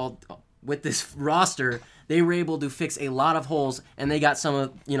this football, with this roster, they were able to fix a lot of holes, and they got some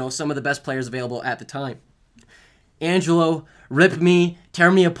of the best players available at the time. Angelo, rip me,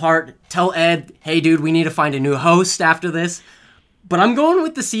 tear me apart, tell Ed, hey dude, we need to find a new host after this. But I'm going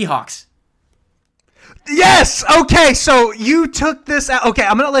with the Seahawks. Yes! Okay, so you took this out. Okay,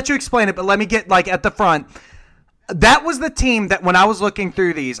 I'm going to let you explain it, but let me get, at the front. That was the team that when I was looking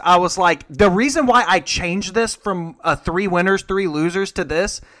through these, I was like, the reason why I changed this from 3 winners, 3 losers to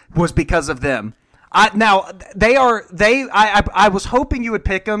this was because of them. I was hoping you would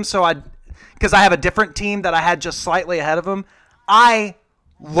pick them, because I have a different team that I had just slightly ahead of them. I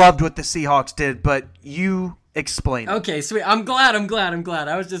loved what the Seahawks did, but you... explain it. Okay, sweet. I'm glad. I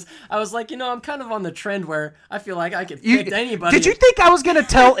was like, I'm kind of on the trend where I feel like I could pick anybody. Did you think I was going to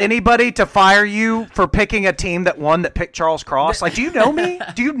tell anybody to fire you for picking a team that picked Charles Cross? Do you know me?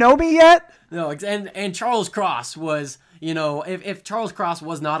 Do you know me yet? No, and Charles Cross was, if Charles Cross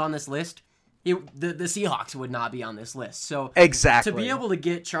was not on this list, the Seahawks would not be on this list. So exactly. To be able to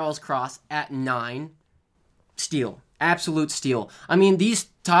get Charles Cross at 9, steal. Absolute steal. I mean, these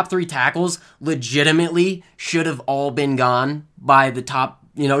top 3 tackles legitimately should have all been gone by the top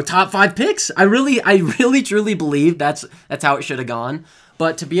 5 picks. I really truly believe that's how it should have gone.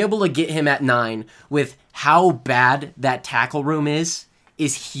 But to be able to get him at 9 with how bad that tackle room is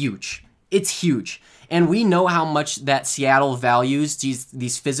huge. It's huge. And we know how much that Seattle values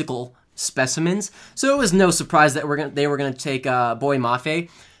these physical specimens. So it was no surprise that they were going to take Boye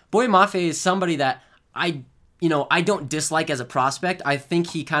Mafe. Boye Mafe is somebody that I don't dislike as a prospect. I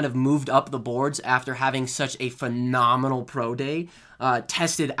think he kind of moved up the boards after having such a phenomenal pro day,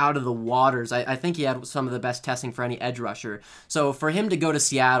 tested out of the waters. I think he had some of the best testing for any edge rusher. So for him to go to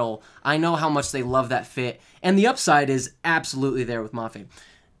Seattle, I know how much they love that fit. And the upside is absolutely there with Mafe.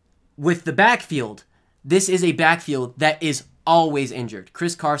 With the backfield, this is a backfield that is always injured.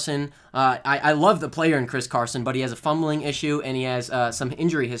 Chris Carson, I love the player in Chris Carson, but he has a fumbling issue and he has some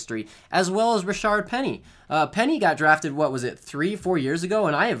injury history, as well as Rashard Penny. Penny got drafted, 3-4 years ago,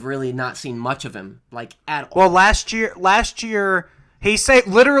 and I have really not seen much of him, at all. Well, last year, he saved,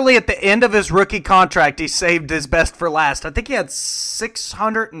 literally at the end of his rookie contract, he saved his best for last. I think he had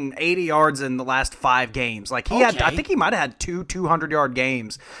 680 yards in the last 5 games. I think he might have had 200-yard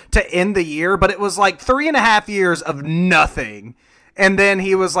games to end the year, but it was 3.5 years of nothing. And then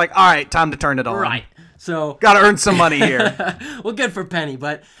he was like, all right, time to turn it on. Right. So got to earn some money here. Well, good for Penny,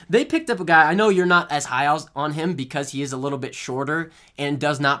 but they picked up a guy. I know you're not as high on him because he is a little bit shorter and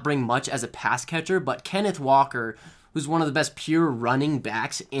does not bring much as a pass catcher, but Kenneth Walker, who's one of the best pure running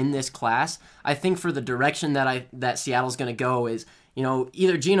backs in this class, I think for the direction that Seattle's going to go is,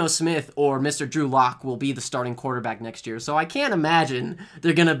 either Geno Smith or Mr. Drew Lock will be the starting quarterback next year. So I can't imagine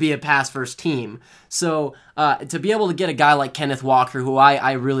they're going to be a pass-first team. So to be able to get a guy like Kenneth Walker, who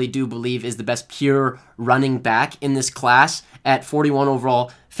I really do believe is the best pure running back in this class at 41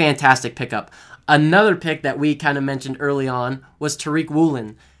 overall, fantastic pickup. Another pick that we kind of mentioned early on was Tariq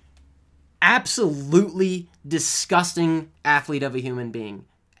Woolen. Absolutely disgusting athlete of a human being.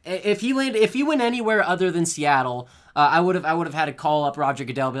 If he went anywhere other than Seattle, I would have had to call up Roger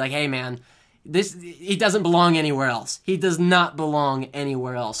Goodell and be like, hey man, he doesn't belong anywhere else. He does not belong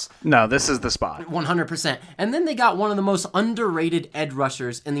anywhere else. No, this is the spot. 100%. And then they got one of the most underrated edge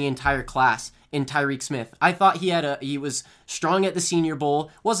rushers in the entire class in Tyreek Smith. I thought he was strong at the Senior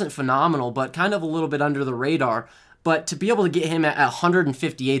Bowl, wasn't phenomenal, but kind of a little bit under the radar. But to be able to get him at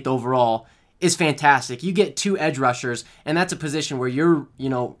 158th overall is fantastic. You get 2 edge rushers, and that's a position where you're,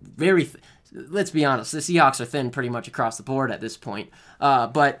 let's be honest, the Seahawks are thin pretty much across the board at this point.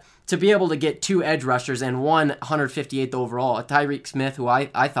 But to be able to get 2 edge rushers and one 158th overall, Tyreek Smith, who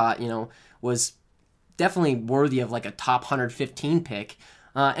I thought, was definitely worthy of a top 115 pick.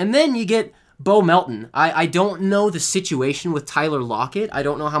 And then you get Bo Melton. I don't know the situation with Tyler Lockett. I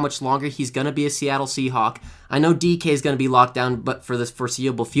don't know how much longer he's going to be a Seattle Seahawk. I know DK is going to be locked down but for the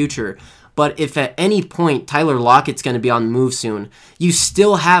foreseeable future. But if at any point Tyler Lockett's going to be on the move soon, you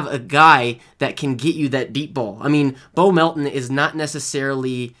still have a guy that can get you that deep ball. I mean, Bo Melton is not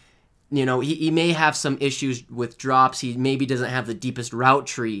necessarily, he may have some issues with drops. He maybe doesn't have the deepest route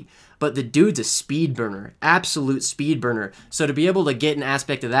tree. But the dude's a speed burner, absolute speed burner. So to be able to get an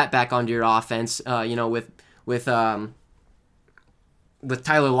aspect of that back onto your offense, with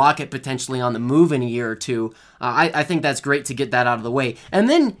Tyler Lockett potentially on the move in a year or two, I think that's great to get that out of the way. And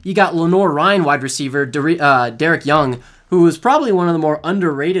then you got Lenore Ryan, wide receiver, Derek Young, who is probably one of the more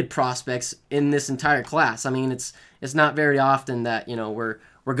underrated prospects in this entire class. I mean, it's not very often that we're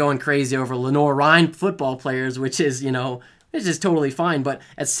going crazy over Lenore Ryan football players, which is totally fine. But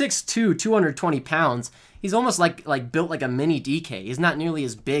at 6'2", 220 pounds, he's almost like built like a mini DK. He's not nearly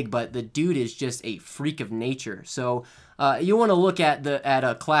as big, but the dude is just a freak of nature. So you want to look at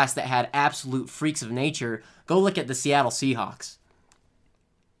a class that had absolute freaks of nature. Go look at the Seattle Seahawks.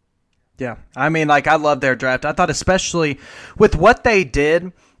 Yeah, I mean, I love their draft. I thought especially with what they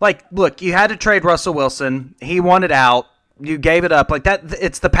did, look, you had to trade Russell Wilson. He wanted out. You gave it up. That,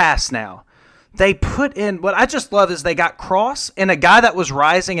 it's the past now. They put in, what I just love is they got Cross and a guy that was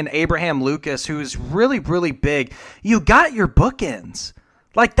rising in Abraham Lucas, who is really, really big. You got your bookends.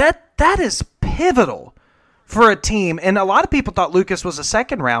 That is pivotal for a team. And a lot of people thought Lucas was a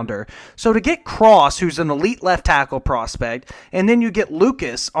second rounder. So to get Cross, who's an elite left tackle prospect, and then you get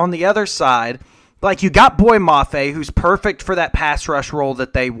Lucas on the other side, you got Boy Mafe, who's perfect for that pass rush role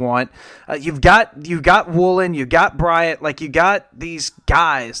that they want. You've got Woolen, you got Bryant, you got these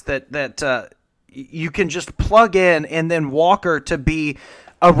guys that you can just plug in, and then Walker to be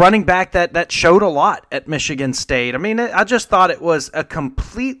a running back that showed a lot at Michigan State. I mean, I just thought it was a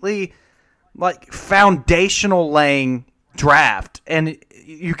completely foundational laying draft, and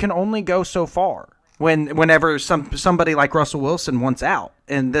you can only go so far whenever somebody like Russell Wilson wants out.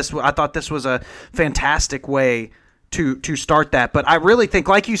 And I thought this was a fantastic way to start that. But I really think,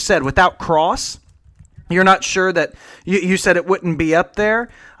 like you said, without Cross, you're not sure that you said it wouldn't be up there.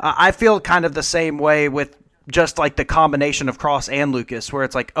 I feel kind of the same way with just the combination of Cross and Lucas, where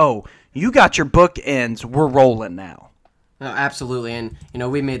it's you got your bookends, we're rolling now. Absolutely. And,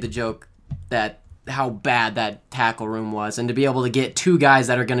 we made the joke that how bad that tackle room was, and to be able to get 2 guys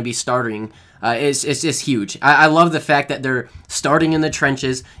that are going to be starting it's just huge. I love the fact that they're starting in the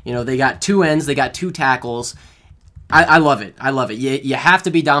trenches. They got 2 ends, they got 2 tackles. I love it. You have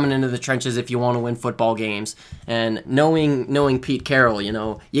to be dominant in the trenches if you want to win football games. And knowing Pete Carroll,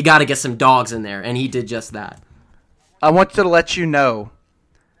 you got to get some dogs in there, and he did just that. I want to let you know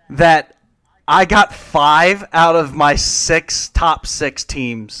that I got 5 out of my top 6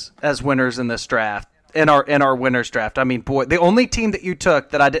 teams as winners in this draft. In our winners draft. I mean, boy, the only team that you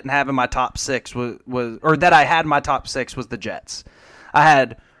took that I didn't have in my top 6 was that I had in my top 6 was the Jets. I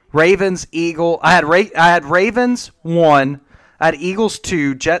had Ravens, I had Ravens 1, I had Eagles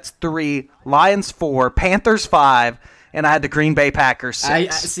 2, Jets 3, Lions 4, Panthers 5, and I had the Green Bay Packers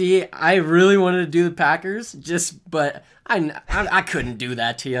 6. I really wanted to do the Packers, but I couldn't do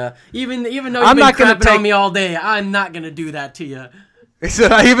that to you. Even though you've been crapping on me all day, I'm not gonna do that to you. He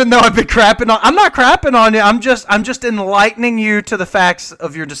said, even though I've been crapping on, I'm not crapping on you. I'm just enlightening you to the facts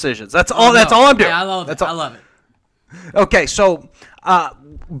of your decisions. That's all. That's all I'm doing. Yeah, I love it. I love it. Okay, so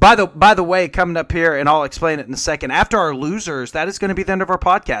by the way, coming up here, and I'll explain it in a second. After our losers, that is going to be the end of our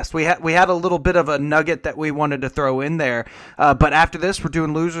podcast. We had a little bit of a nugget that we wanted to throw in there, but after this, we're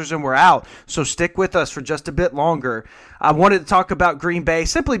doing losers and we're out. So stick with us for just a bit longer. I wanted to talk about Green Bay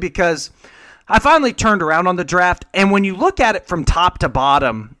simply because I finally turned around on the draft, and when you look at it from top to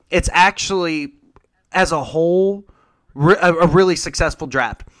bottom, it's actually, as a whole, a really successful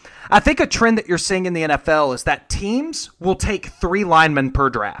draft. I think a trend that you're seeing in the NFL is that teams will take 3 linemen per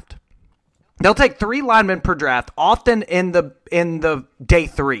draft. They'll take 3 linemen per draft, often in the day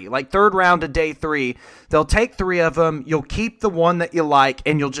 3, like third round to day 3. They'll take 3 of them. You'll keep the one that you like,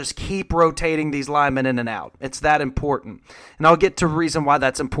 and you'll just keep rotating these linemen in and out. It's that important. And I'll get to the reason why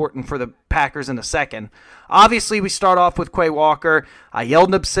that's important for the Packers in a second. Obviously, we start off with Quay Walker. I yelled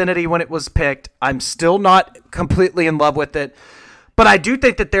an obscenity when it was picked. I'm still not completely in love with it. But I do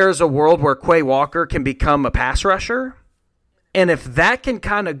think that there is a world where Quay Walker can become a pass rusher. And if that can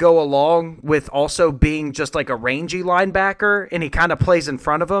kind of go along with also being just like a rangy linebacker and he kind of plays in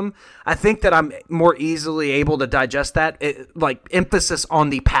front of him, I think that I'm more easily able to digest that, like emphasis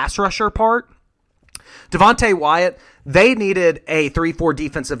on the pass rusher part. Devontae Wyatt, they needed a 3-4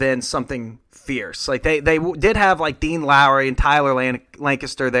 defensive end, something fierce. Like they did have like Dean Lowry and Tyler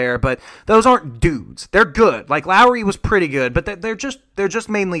Lancaster there, but those aren't dudes. They're good. Like Lowry was pretty good, but they're just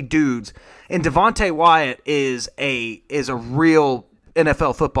mainly dudes. And Devontae Wyatt is a real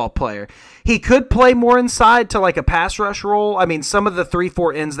NFL football player. He could play more inside to like a pass rush role. I mean, some of the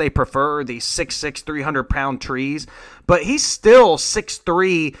 3-4 ends they prefer are these 6'6", 300-pound trees, but he's still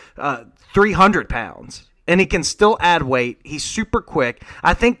 6'3", 300 pounds, and he can still add weight. He's super quick.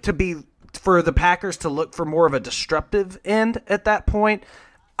 I think for the Packers to look for more of a disruptive end at that point,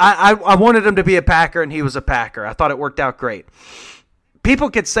 I wanted him to be a Packer, and he was a Packer. I thought it worked out great.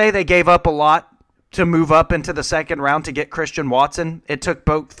 People could say they gave up a lot to move up into the second round to get Christian Watson. It took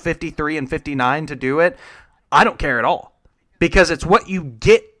both 53 and 59 to do it. I don't care at all, because it's what you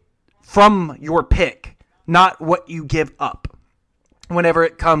get from your pick, not what you give up whenever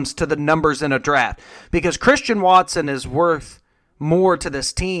it comes to the numbers in a draft, because Christian Watson is worth more to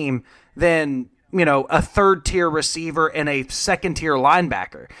this team than, a third-tier receiver and a second-tier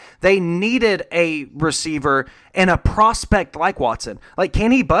linebacker. They needed a receiver and a prospect like Watson. Like,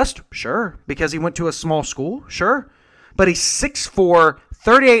 can he bust? Sure, because he went to a small school? Sure. But he's 6'4",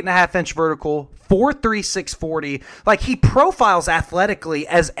 38.5-inch vertical, 4'3", 640. Like, he profiles athletically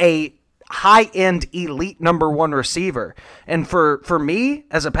as a high-end elite number 1 receiver. And for me,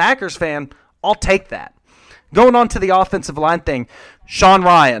 as a Packers fan, I'll take that. Going on to the offensive line thing, Sean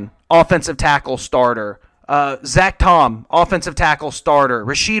Ryan, offensive tackle starter. Zach Tom, offensive tackle starter.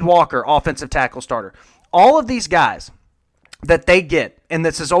 Rasheed Walker, offensive tackle starter. All of these guys that they get, and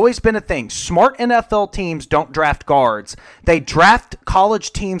this has always been a thing, smart NFL teams don't draft guards. They draft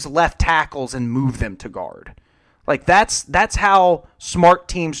college teams' left tackles and move them to guard. Like, that's how smart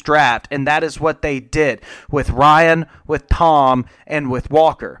teams draft, and that is what they did with Ryan, with Tom, and with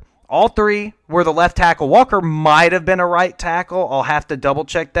Walker. All 3 were the left tackle. Walker might have been a right tackle. I'll have to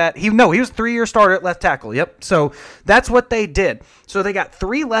double-check that. He was a 3-year starter at left tackle. Yep. So that's what they did. So they got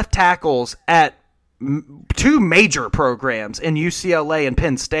 3 left tackles at 2 major programs in UCLA and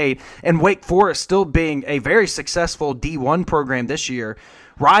Penn State, and Wake Forest still being a very successful D1 program this year.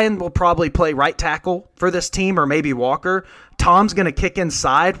 Ryan will probably play right tackle for this team, or maybe Walker. Tom's going to kick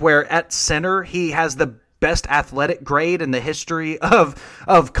inside, where at center he has the best athletic grade in the history of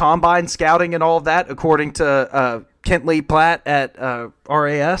combine scouting and all of that, according to Kent Lee Platt at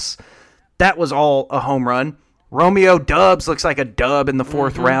RAS. That was all a home run. Romeo Dubs looks like a dub in the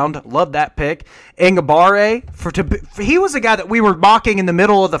 4th round. Love that pick. Ngabare, he was a guy that we were mocking in the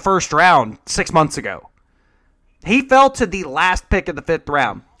middle of the 1st round 6 months ago. He fell to the last pick of the 5th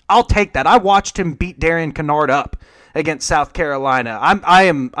round. I'll take that. I watched him beat Darian Kennard up against South Carolina. I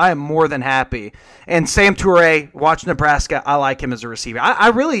am more than happy. And Sam Toure, watch Nebraska, I like him as a receiver. I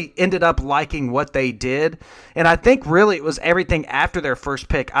really ended up liking what they did, and I think really it was everything after their first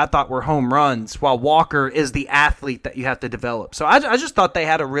pick I thought were home runs, while Walker is the athlete that you have to develop. So I just thought they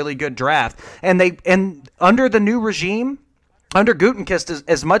had a really good draft. And under the new regime, under Gutenkist,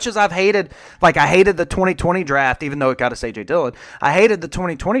 as much as I hated the 2020 draft, even though it got us A.J. Dillon, I hated the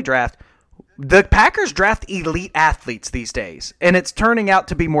 2020 draft. The Packers draft elite athletes these days, and it's turning out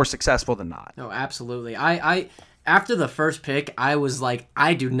to be more successful than not. No, absolutely. I after the first pick, I was like,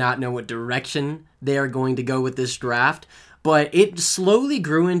 I do not know what direction they are going to go with this draft, but it slowly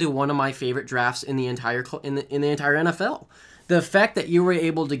grew into one of my favorite drafts in the entire NFL. The fact that you were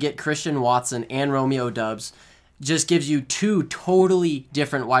able to get Christian Watson and Romeo Doubs just gives you two totally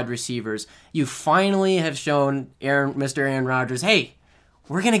different wide receivers. You finally have shown Mr. Aaron Rodgers, hey,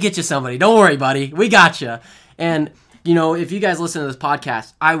 we're going to get you somebody. Don't worry, buddy. We got you. And, if you guys listen to this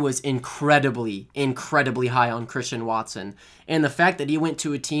podcast, I was incredibly, incredibly high on Christian Watson. And the fact that he went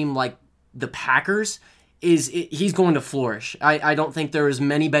to a team like the Packers, he's going to flourish. I don't think there is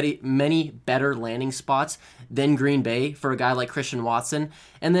many better landing spots than Green Bay for a guy like Christian Watson.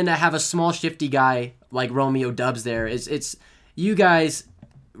 And then to have a small, shifty guy like Romeo Doubs there, it's you guys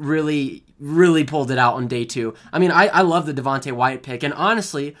really, really pulled it out on day 2. I mean, I love the Devontae Wyatt pick, and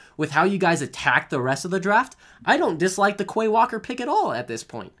honestly, with how you guys attacked the rest of the draft, I don't dislike the Quay Walker pick at all at this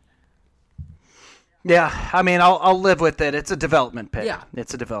point. Yeah, I mean, I'll live with it. It's a development pick. Yeah.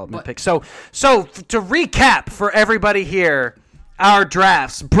 It's a development pick. So to recap for everybody here, our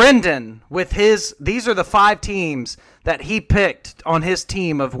drafts, Brendan, with these are the 5 teams that he picked on his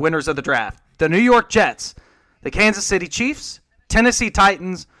team of winners of the draft. The New York Jets, the Kansas City Chiefs, Tennessee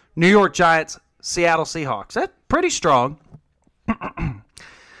Titans, New York Giants, Seattle Seahawks. That's pretty strong.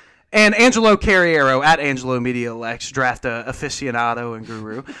 And Angelo Carriero, at Angelo Media Lex, draft aficionado and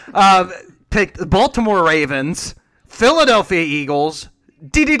guru, picked the Baltimore Ravens, Philadelphia Eagles,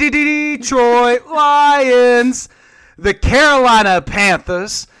 Detroit Lions, the Carolina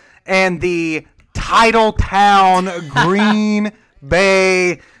Panthers, and the title town Green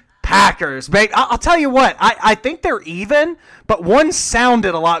Bay Packers. I'll tell you what, I think they're even, but one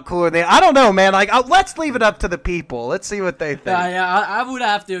sounded a lot cooler than I don't know, man. Let's leave it up to the people. Let's see what they think. Yeah, I would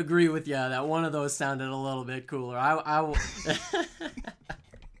have to agree with you that one of those sounded a little bit cooler. I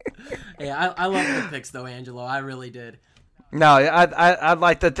Yeah, I love the picks though, Angelo. I really did. No, I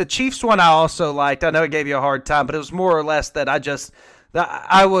liked that. The Chiefs one I also liked. I know it gave you a hard time, but it was more or less that I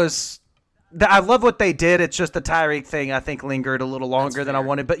love what they did. It's just the Tyreek thing I think lingered a little longer than I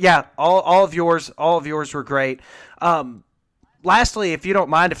wanted. But yeah, all of yours were great. Lastly, if you don't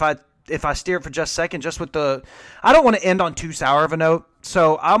mind, if I steer it for just a second, just with I don't want to end on too sour of a note,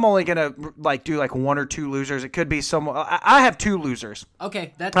 so I'm only gonna do 1 or 2 losers. It could be someone. I have 2 losers.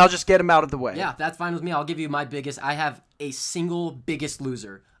 Okay, I'll just get them out of the way. Yeah, that's fine with me. I'll give you my biggest. I have a single biggest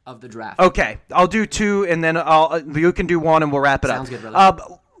loser of the draft. Okay, I'll do 2, and then you can do 1, and we'll wrap it up. Sounds good,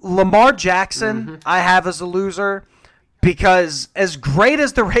 brother. Lamar Jackson, I have as a loser because as great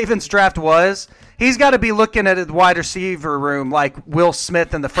as the Ravens draft was, he's got to be looking at the wide receiver room like Will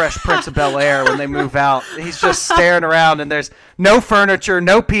Smith in the Fresh Prince of Bel-Air when they move out. He's just staring around, and there's no furniture,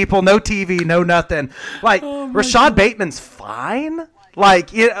 no people, no TV, no nothing. Rashad Bateman's fine. I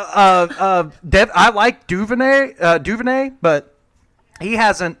like Duvernay, but he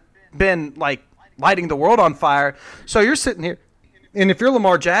hasn't been lighting the world on fire. So you're sitting here. And if you're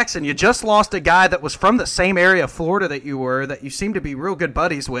Lamar Jackson, you just lost a guy that was from the same area of Florida that you seem to be real good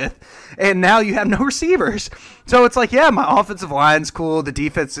buddies with, and now you have no receivers. So it's my offensive line's cool, the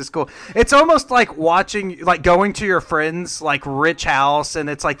defense is cool. It's almost like going to your friend's rich house, and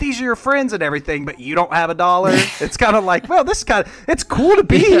it's these are your friends and everything, but you don't have $1. It's kind of it's cool to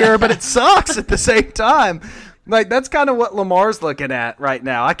be here, but it sucks at the same time. That's kind of what Lamar's looking at right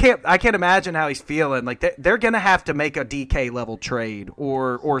now. I can't imagine how he's feeling. They're gonna have to make a DK level trade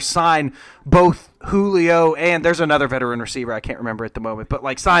or sign both Julio and there's another veteran receiver I can't remember at the moment,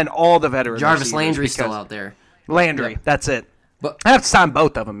 but sign all the veteran Jarvis receivers. Landry's still out there. Landry, Yep. That's it. But I have to sign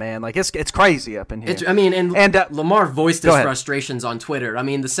both of them, man. It's crazy up in here. Lamar voiced his ahead. frustrations on Twitter. I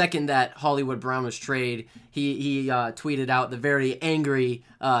mean, the second that Hollywood Brown was traded, he tweeted out the very angry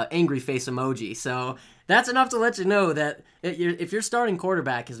face emoji. So that's enough to let you know that if your starting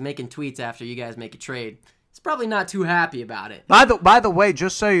quarterback is making tweets after you guys make a trade, he's probably not too happy about it. By the way,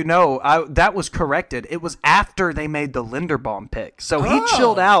 just so you know, that was corrected. It was after they made the Linderbaum pick. So he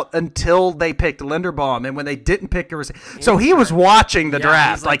chilled out until they picked Linderbaum, and when they didn't pick a receiver. So he was watching the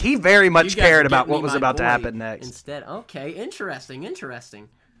draft. He very much cared about what was about to happen next. Instead, okay, interesting.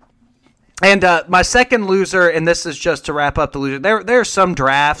 And my second loser, and this is just to wrap up the loser. There are some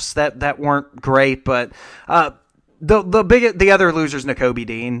drafts that weren't great, but the other loser's Nakobe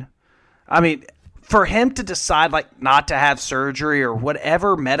Dean. I mean, for him to decide not to have surgery or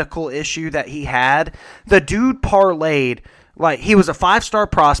whatever medical issue that he had, the dude parlayed he was a 5-star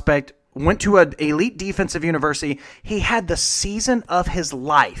prospect, went to an elite defensive university. He had the season of his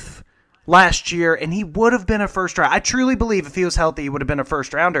life last year, and he would have been a first round. I truly believe if he was healthy, he would have been a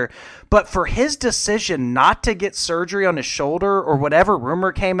first rounder. But for his decision not to get surgery on his shoulder or whatever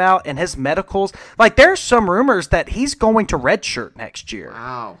rumor came out and his medicals, there's some rumors that he's going to redshirt next year.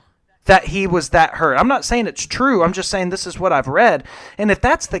 Wow. That he was that hurt. I'm not saying it's true. I'm just saying this is what I've read. And if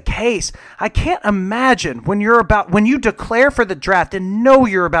that's the case, I can't imagine when you declare for the draft and know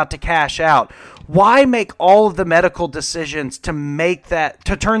you're about to cash out, why make all of the medical decisions to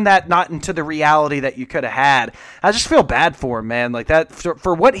turn that not into the reality that you could have had? I just feel bad for him, man.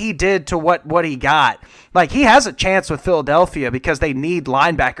 For what he did to what he got. He has a chance with Philadelphia because they need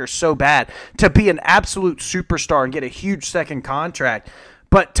linebackers so bad to be an absolute superstar and get a huge second contract.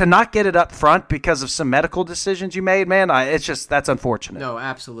 But to not get it up front because of some medical decisions you made, man, that's unfortunate. No,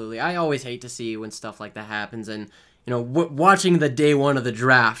 absolutely. I always hate to see when stuff like that happens. And, watching the day one of the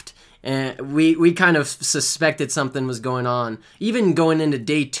draft, and we kind of suspected something was going on. Even going into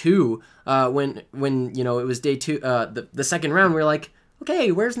day two, when it was day two, the second round, we were like,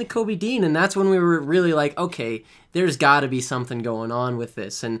 okay, where's Nakobe Dean? And that's when we were really like, okay, there's got to be something going on with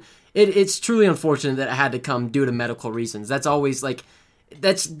this. And it's truly unfortunate that it had to come due to medical reasons. That's always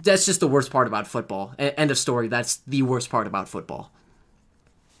That's just the worst part about football. End of story. That's the worst part about football.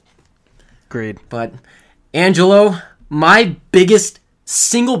 Agreed. But, Angelo, my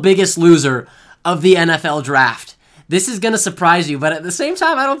single biggest loser of the NFL draft. This is going to surprise you, but at the same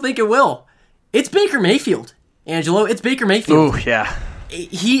time, I don't think it will. It's Baker Mayfield. Angelo, it's Baker Mayfield. Ooh, yeah.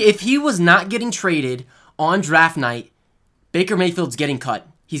 If he was not getting traded on draft night, Baker Mayfield's getting cut.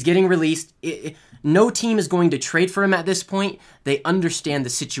 He's getting released. No team is going to trade for him at this point. They understand the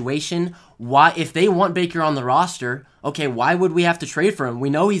situation. Why, if they want Baker on the roster, okay, why would we have to trade for him? We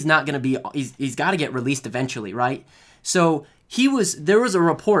know he's not going to be. He's got to get released eventually, right? So there was a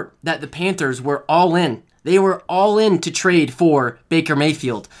report that the Panthers were all in. They were all in to trade for Baker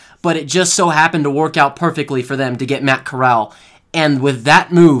Mayfield, but it just so happened to work out perfectly for them to get Matt Corral. And with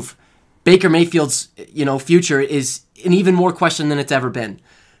that move, Baker Mayfield's future is an even more question than it's ever been.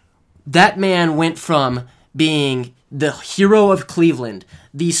 That man went from being the hero of Cleveland,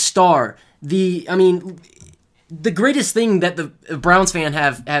 the star, the greatest thing that the Browns fan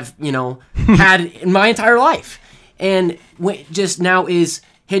have had in my entire life, and just now is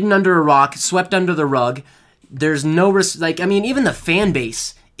hidden under a rock, swept under the rug. There's no even the fan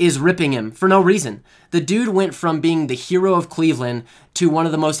base is ripping him for no reason. The dude went from being the hero of Cleveland to one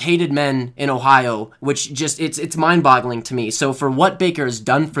of the most hated men in Ohio, which it's mind-boggling to me. So for what Baker has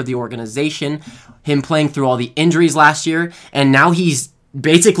done for the organization, him playing through all the injuries last year, and now he's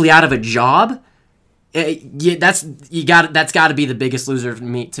basically out of a job, that's got to be the biggest loser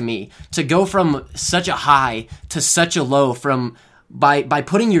to me. To go from such a high to such a low by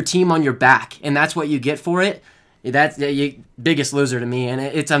putting your team on your back, and that's what you get for it. That's the biggest loser to me, and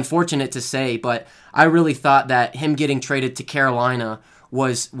it's unfortunate to say, but I really thought that him getting traded to Carolina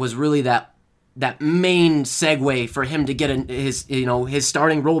was really that main segue for him to get his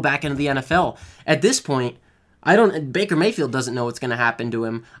starting role back into the NFL. At this point, Baker Mayfield doesn't know what's going to happen to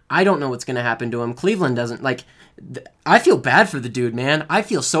him. I don't know what's going to happen to him. Cleveland doesn't. I feel bad for the dude, man. I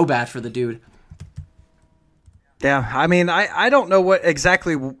feel so bad for the dude. Yeah, I don't know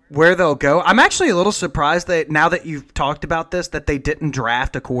exactly where they'll go. I'm actually a little surprised that now that you've talked about this, that they didn't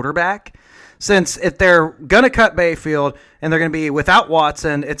draft a quarterback. Since if they're going to cut Mayfield and they're going to be without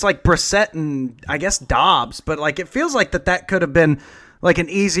Watson, it's like Brissett and, I guess, Dobbs. But, it feels like that could have been, an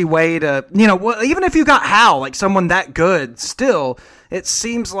easy way to, even if you got Howe, someone that good, still, it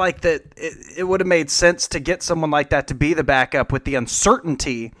seems like that it would have made sense to get someone like that to be the backup with the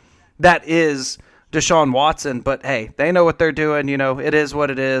uncertainty that is Deshaun Watson, but hey, they know what they're doing. It is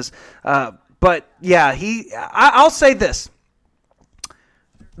what it is. But yeah, I'll say this.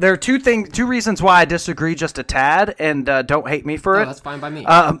 There are two reasons why I disagree just a tad, and don't hate me for it. That's fine by me.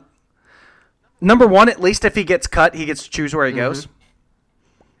 Number one, at least if he gets cut, he gets to choose where he goes.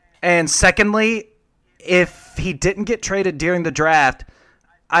 And secondly, if he didn't get traded during the draft,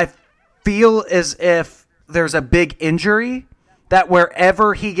 I feel as if there's a big injury that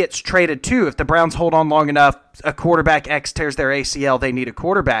wherever he gets traded to, if the Browns hold on long enough, a quarterback X tears their ACL, they need a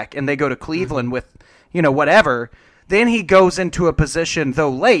quarterback, and they go to Cleveland with, whatever, then he goes into a position,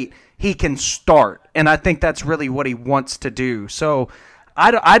 though late, he can start. And I think that's really what he wants to do. So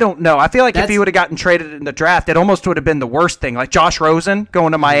I don't know. I feel like if That's- he would have gotten traded in the draft, it almost would have been the worst thing. Like Josh Rosen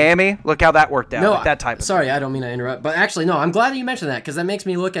going to Miami. Look how that worked out. No, like that type of sorry, I don't mean to interrupt. But actually, no, I'm glad that you mentioned that because that makes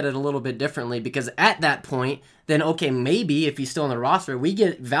me look at it a little bit differently because at that point, then, okay, maybe if he's still on the roster, we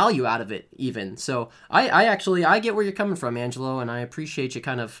get value out of it even. So I get where you're coming from, Angelo, and I appreciate you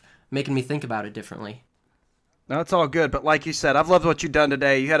kind of making me think about it differently. No, it's all good. But like you said, I've loved what you've done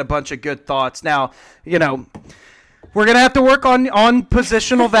today. You had a bunch of good thoughts. Now, we're going to have to work on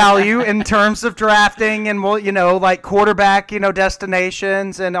positional value in terms of drafting and, like quarterback,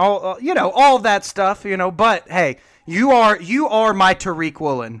 destinations and all of that stuff, But, hey, you are my Tariq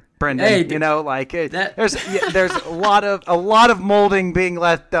Woolen, Brendan. Hey, there's a lot of molding being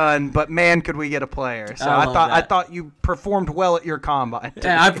left done, but man, could we get a player. So I thought you performed well at your combine.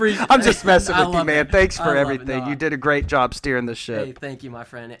 Yeah, I'm just messing with you, man. It. Thanks for everything. No, you did a great job steering the ship. Hey, thank you, my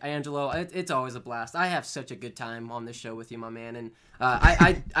friend. Angelo, it's always a blast. I have such a good time on this show with you, my man. And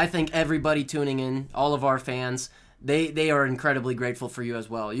I think everybody tuning in, all of our fans, they are incredibly grateful for you as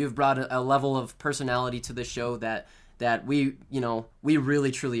well. You've brought a level of personality to the show that we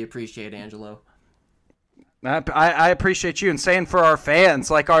really truly appreciate, Angelo. I appreciate you and saying for our fans,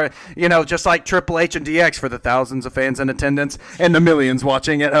 like just like Triple H and DX for the thousands of fans in attendance and the millions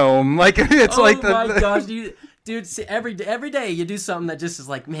watching at home. Like it's gosh, dude, see, every day you do something that just is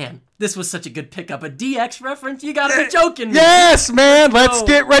like, man, this was such a good pickup. A DX reference? You gotta be joking me. Yes, man. Let's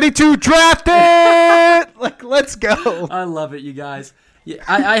get ready to draft it. Like, let's go. I love it, you guys. Yeah,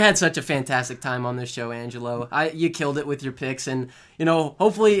 I had such a fantastic time on this show, Angelo. You killed it with your picks, and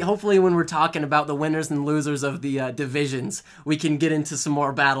hopefully when we're talking about the winners and losers of the divisions, we can get into some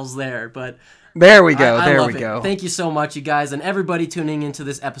more battles there. But there we go. There we go. Thank you so much, you guys, and everybody tuning into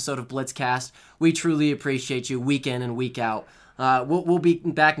this episode of BlitzCast. We truly appreciate you week in and week out. We'll be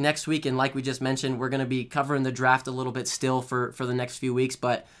back next week, and like we just mentioned, we're going to be covering the draft a little bit still for the next few weeks,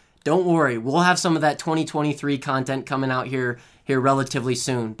 but don't worry, we'll have some of that 2023 content coming out here relatively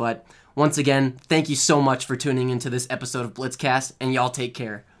soon. But once again, thank you so much for tuning into this episode of BlitzCast, and y'all take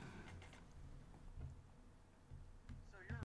care.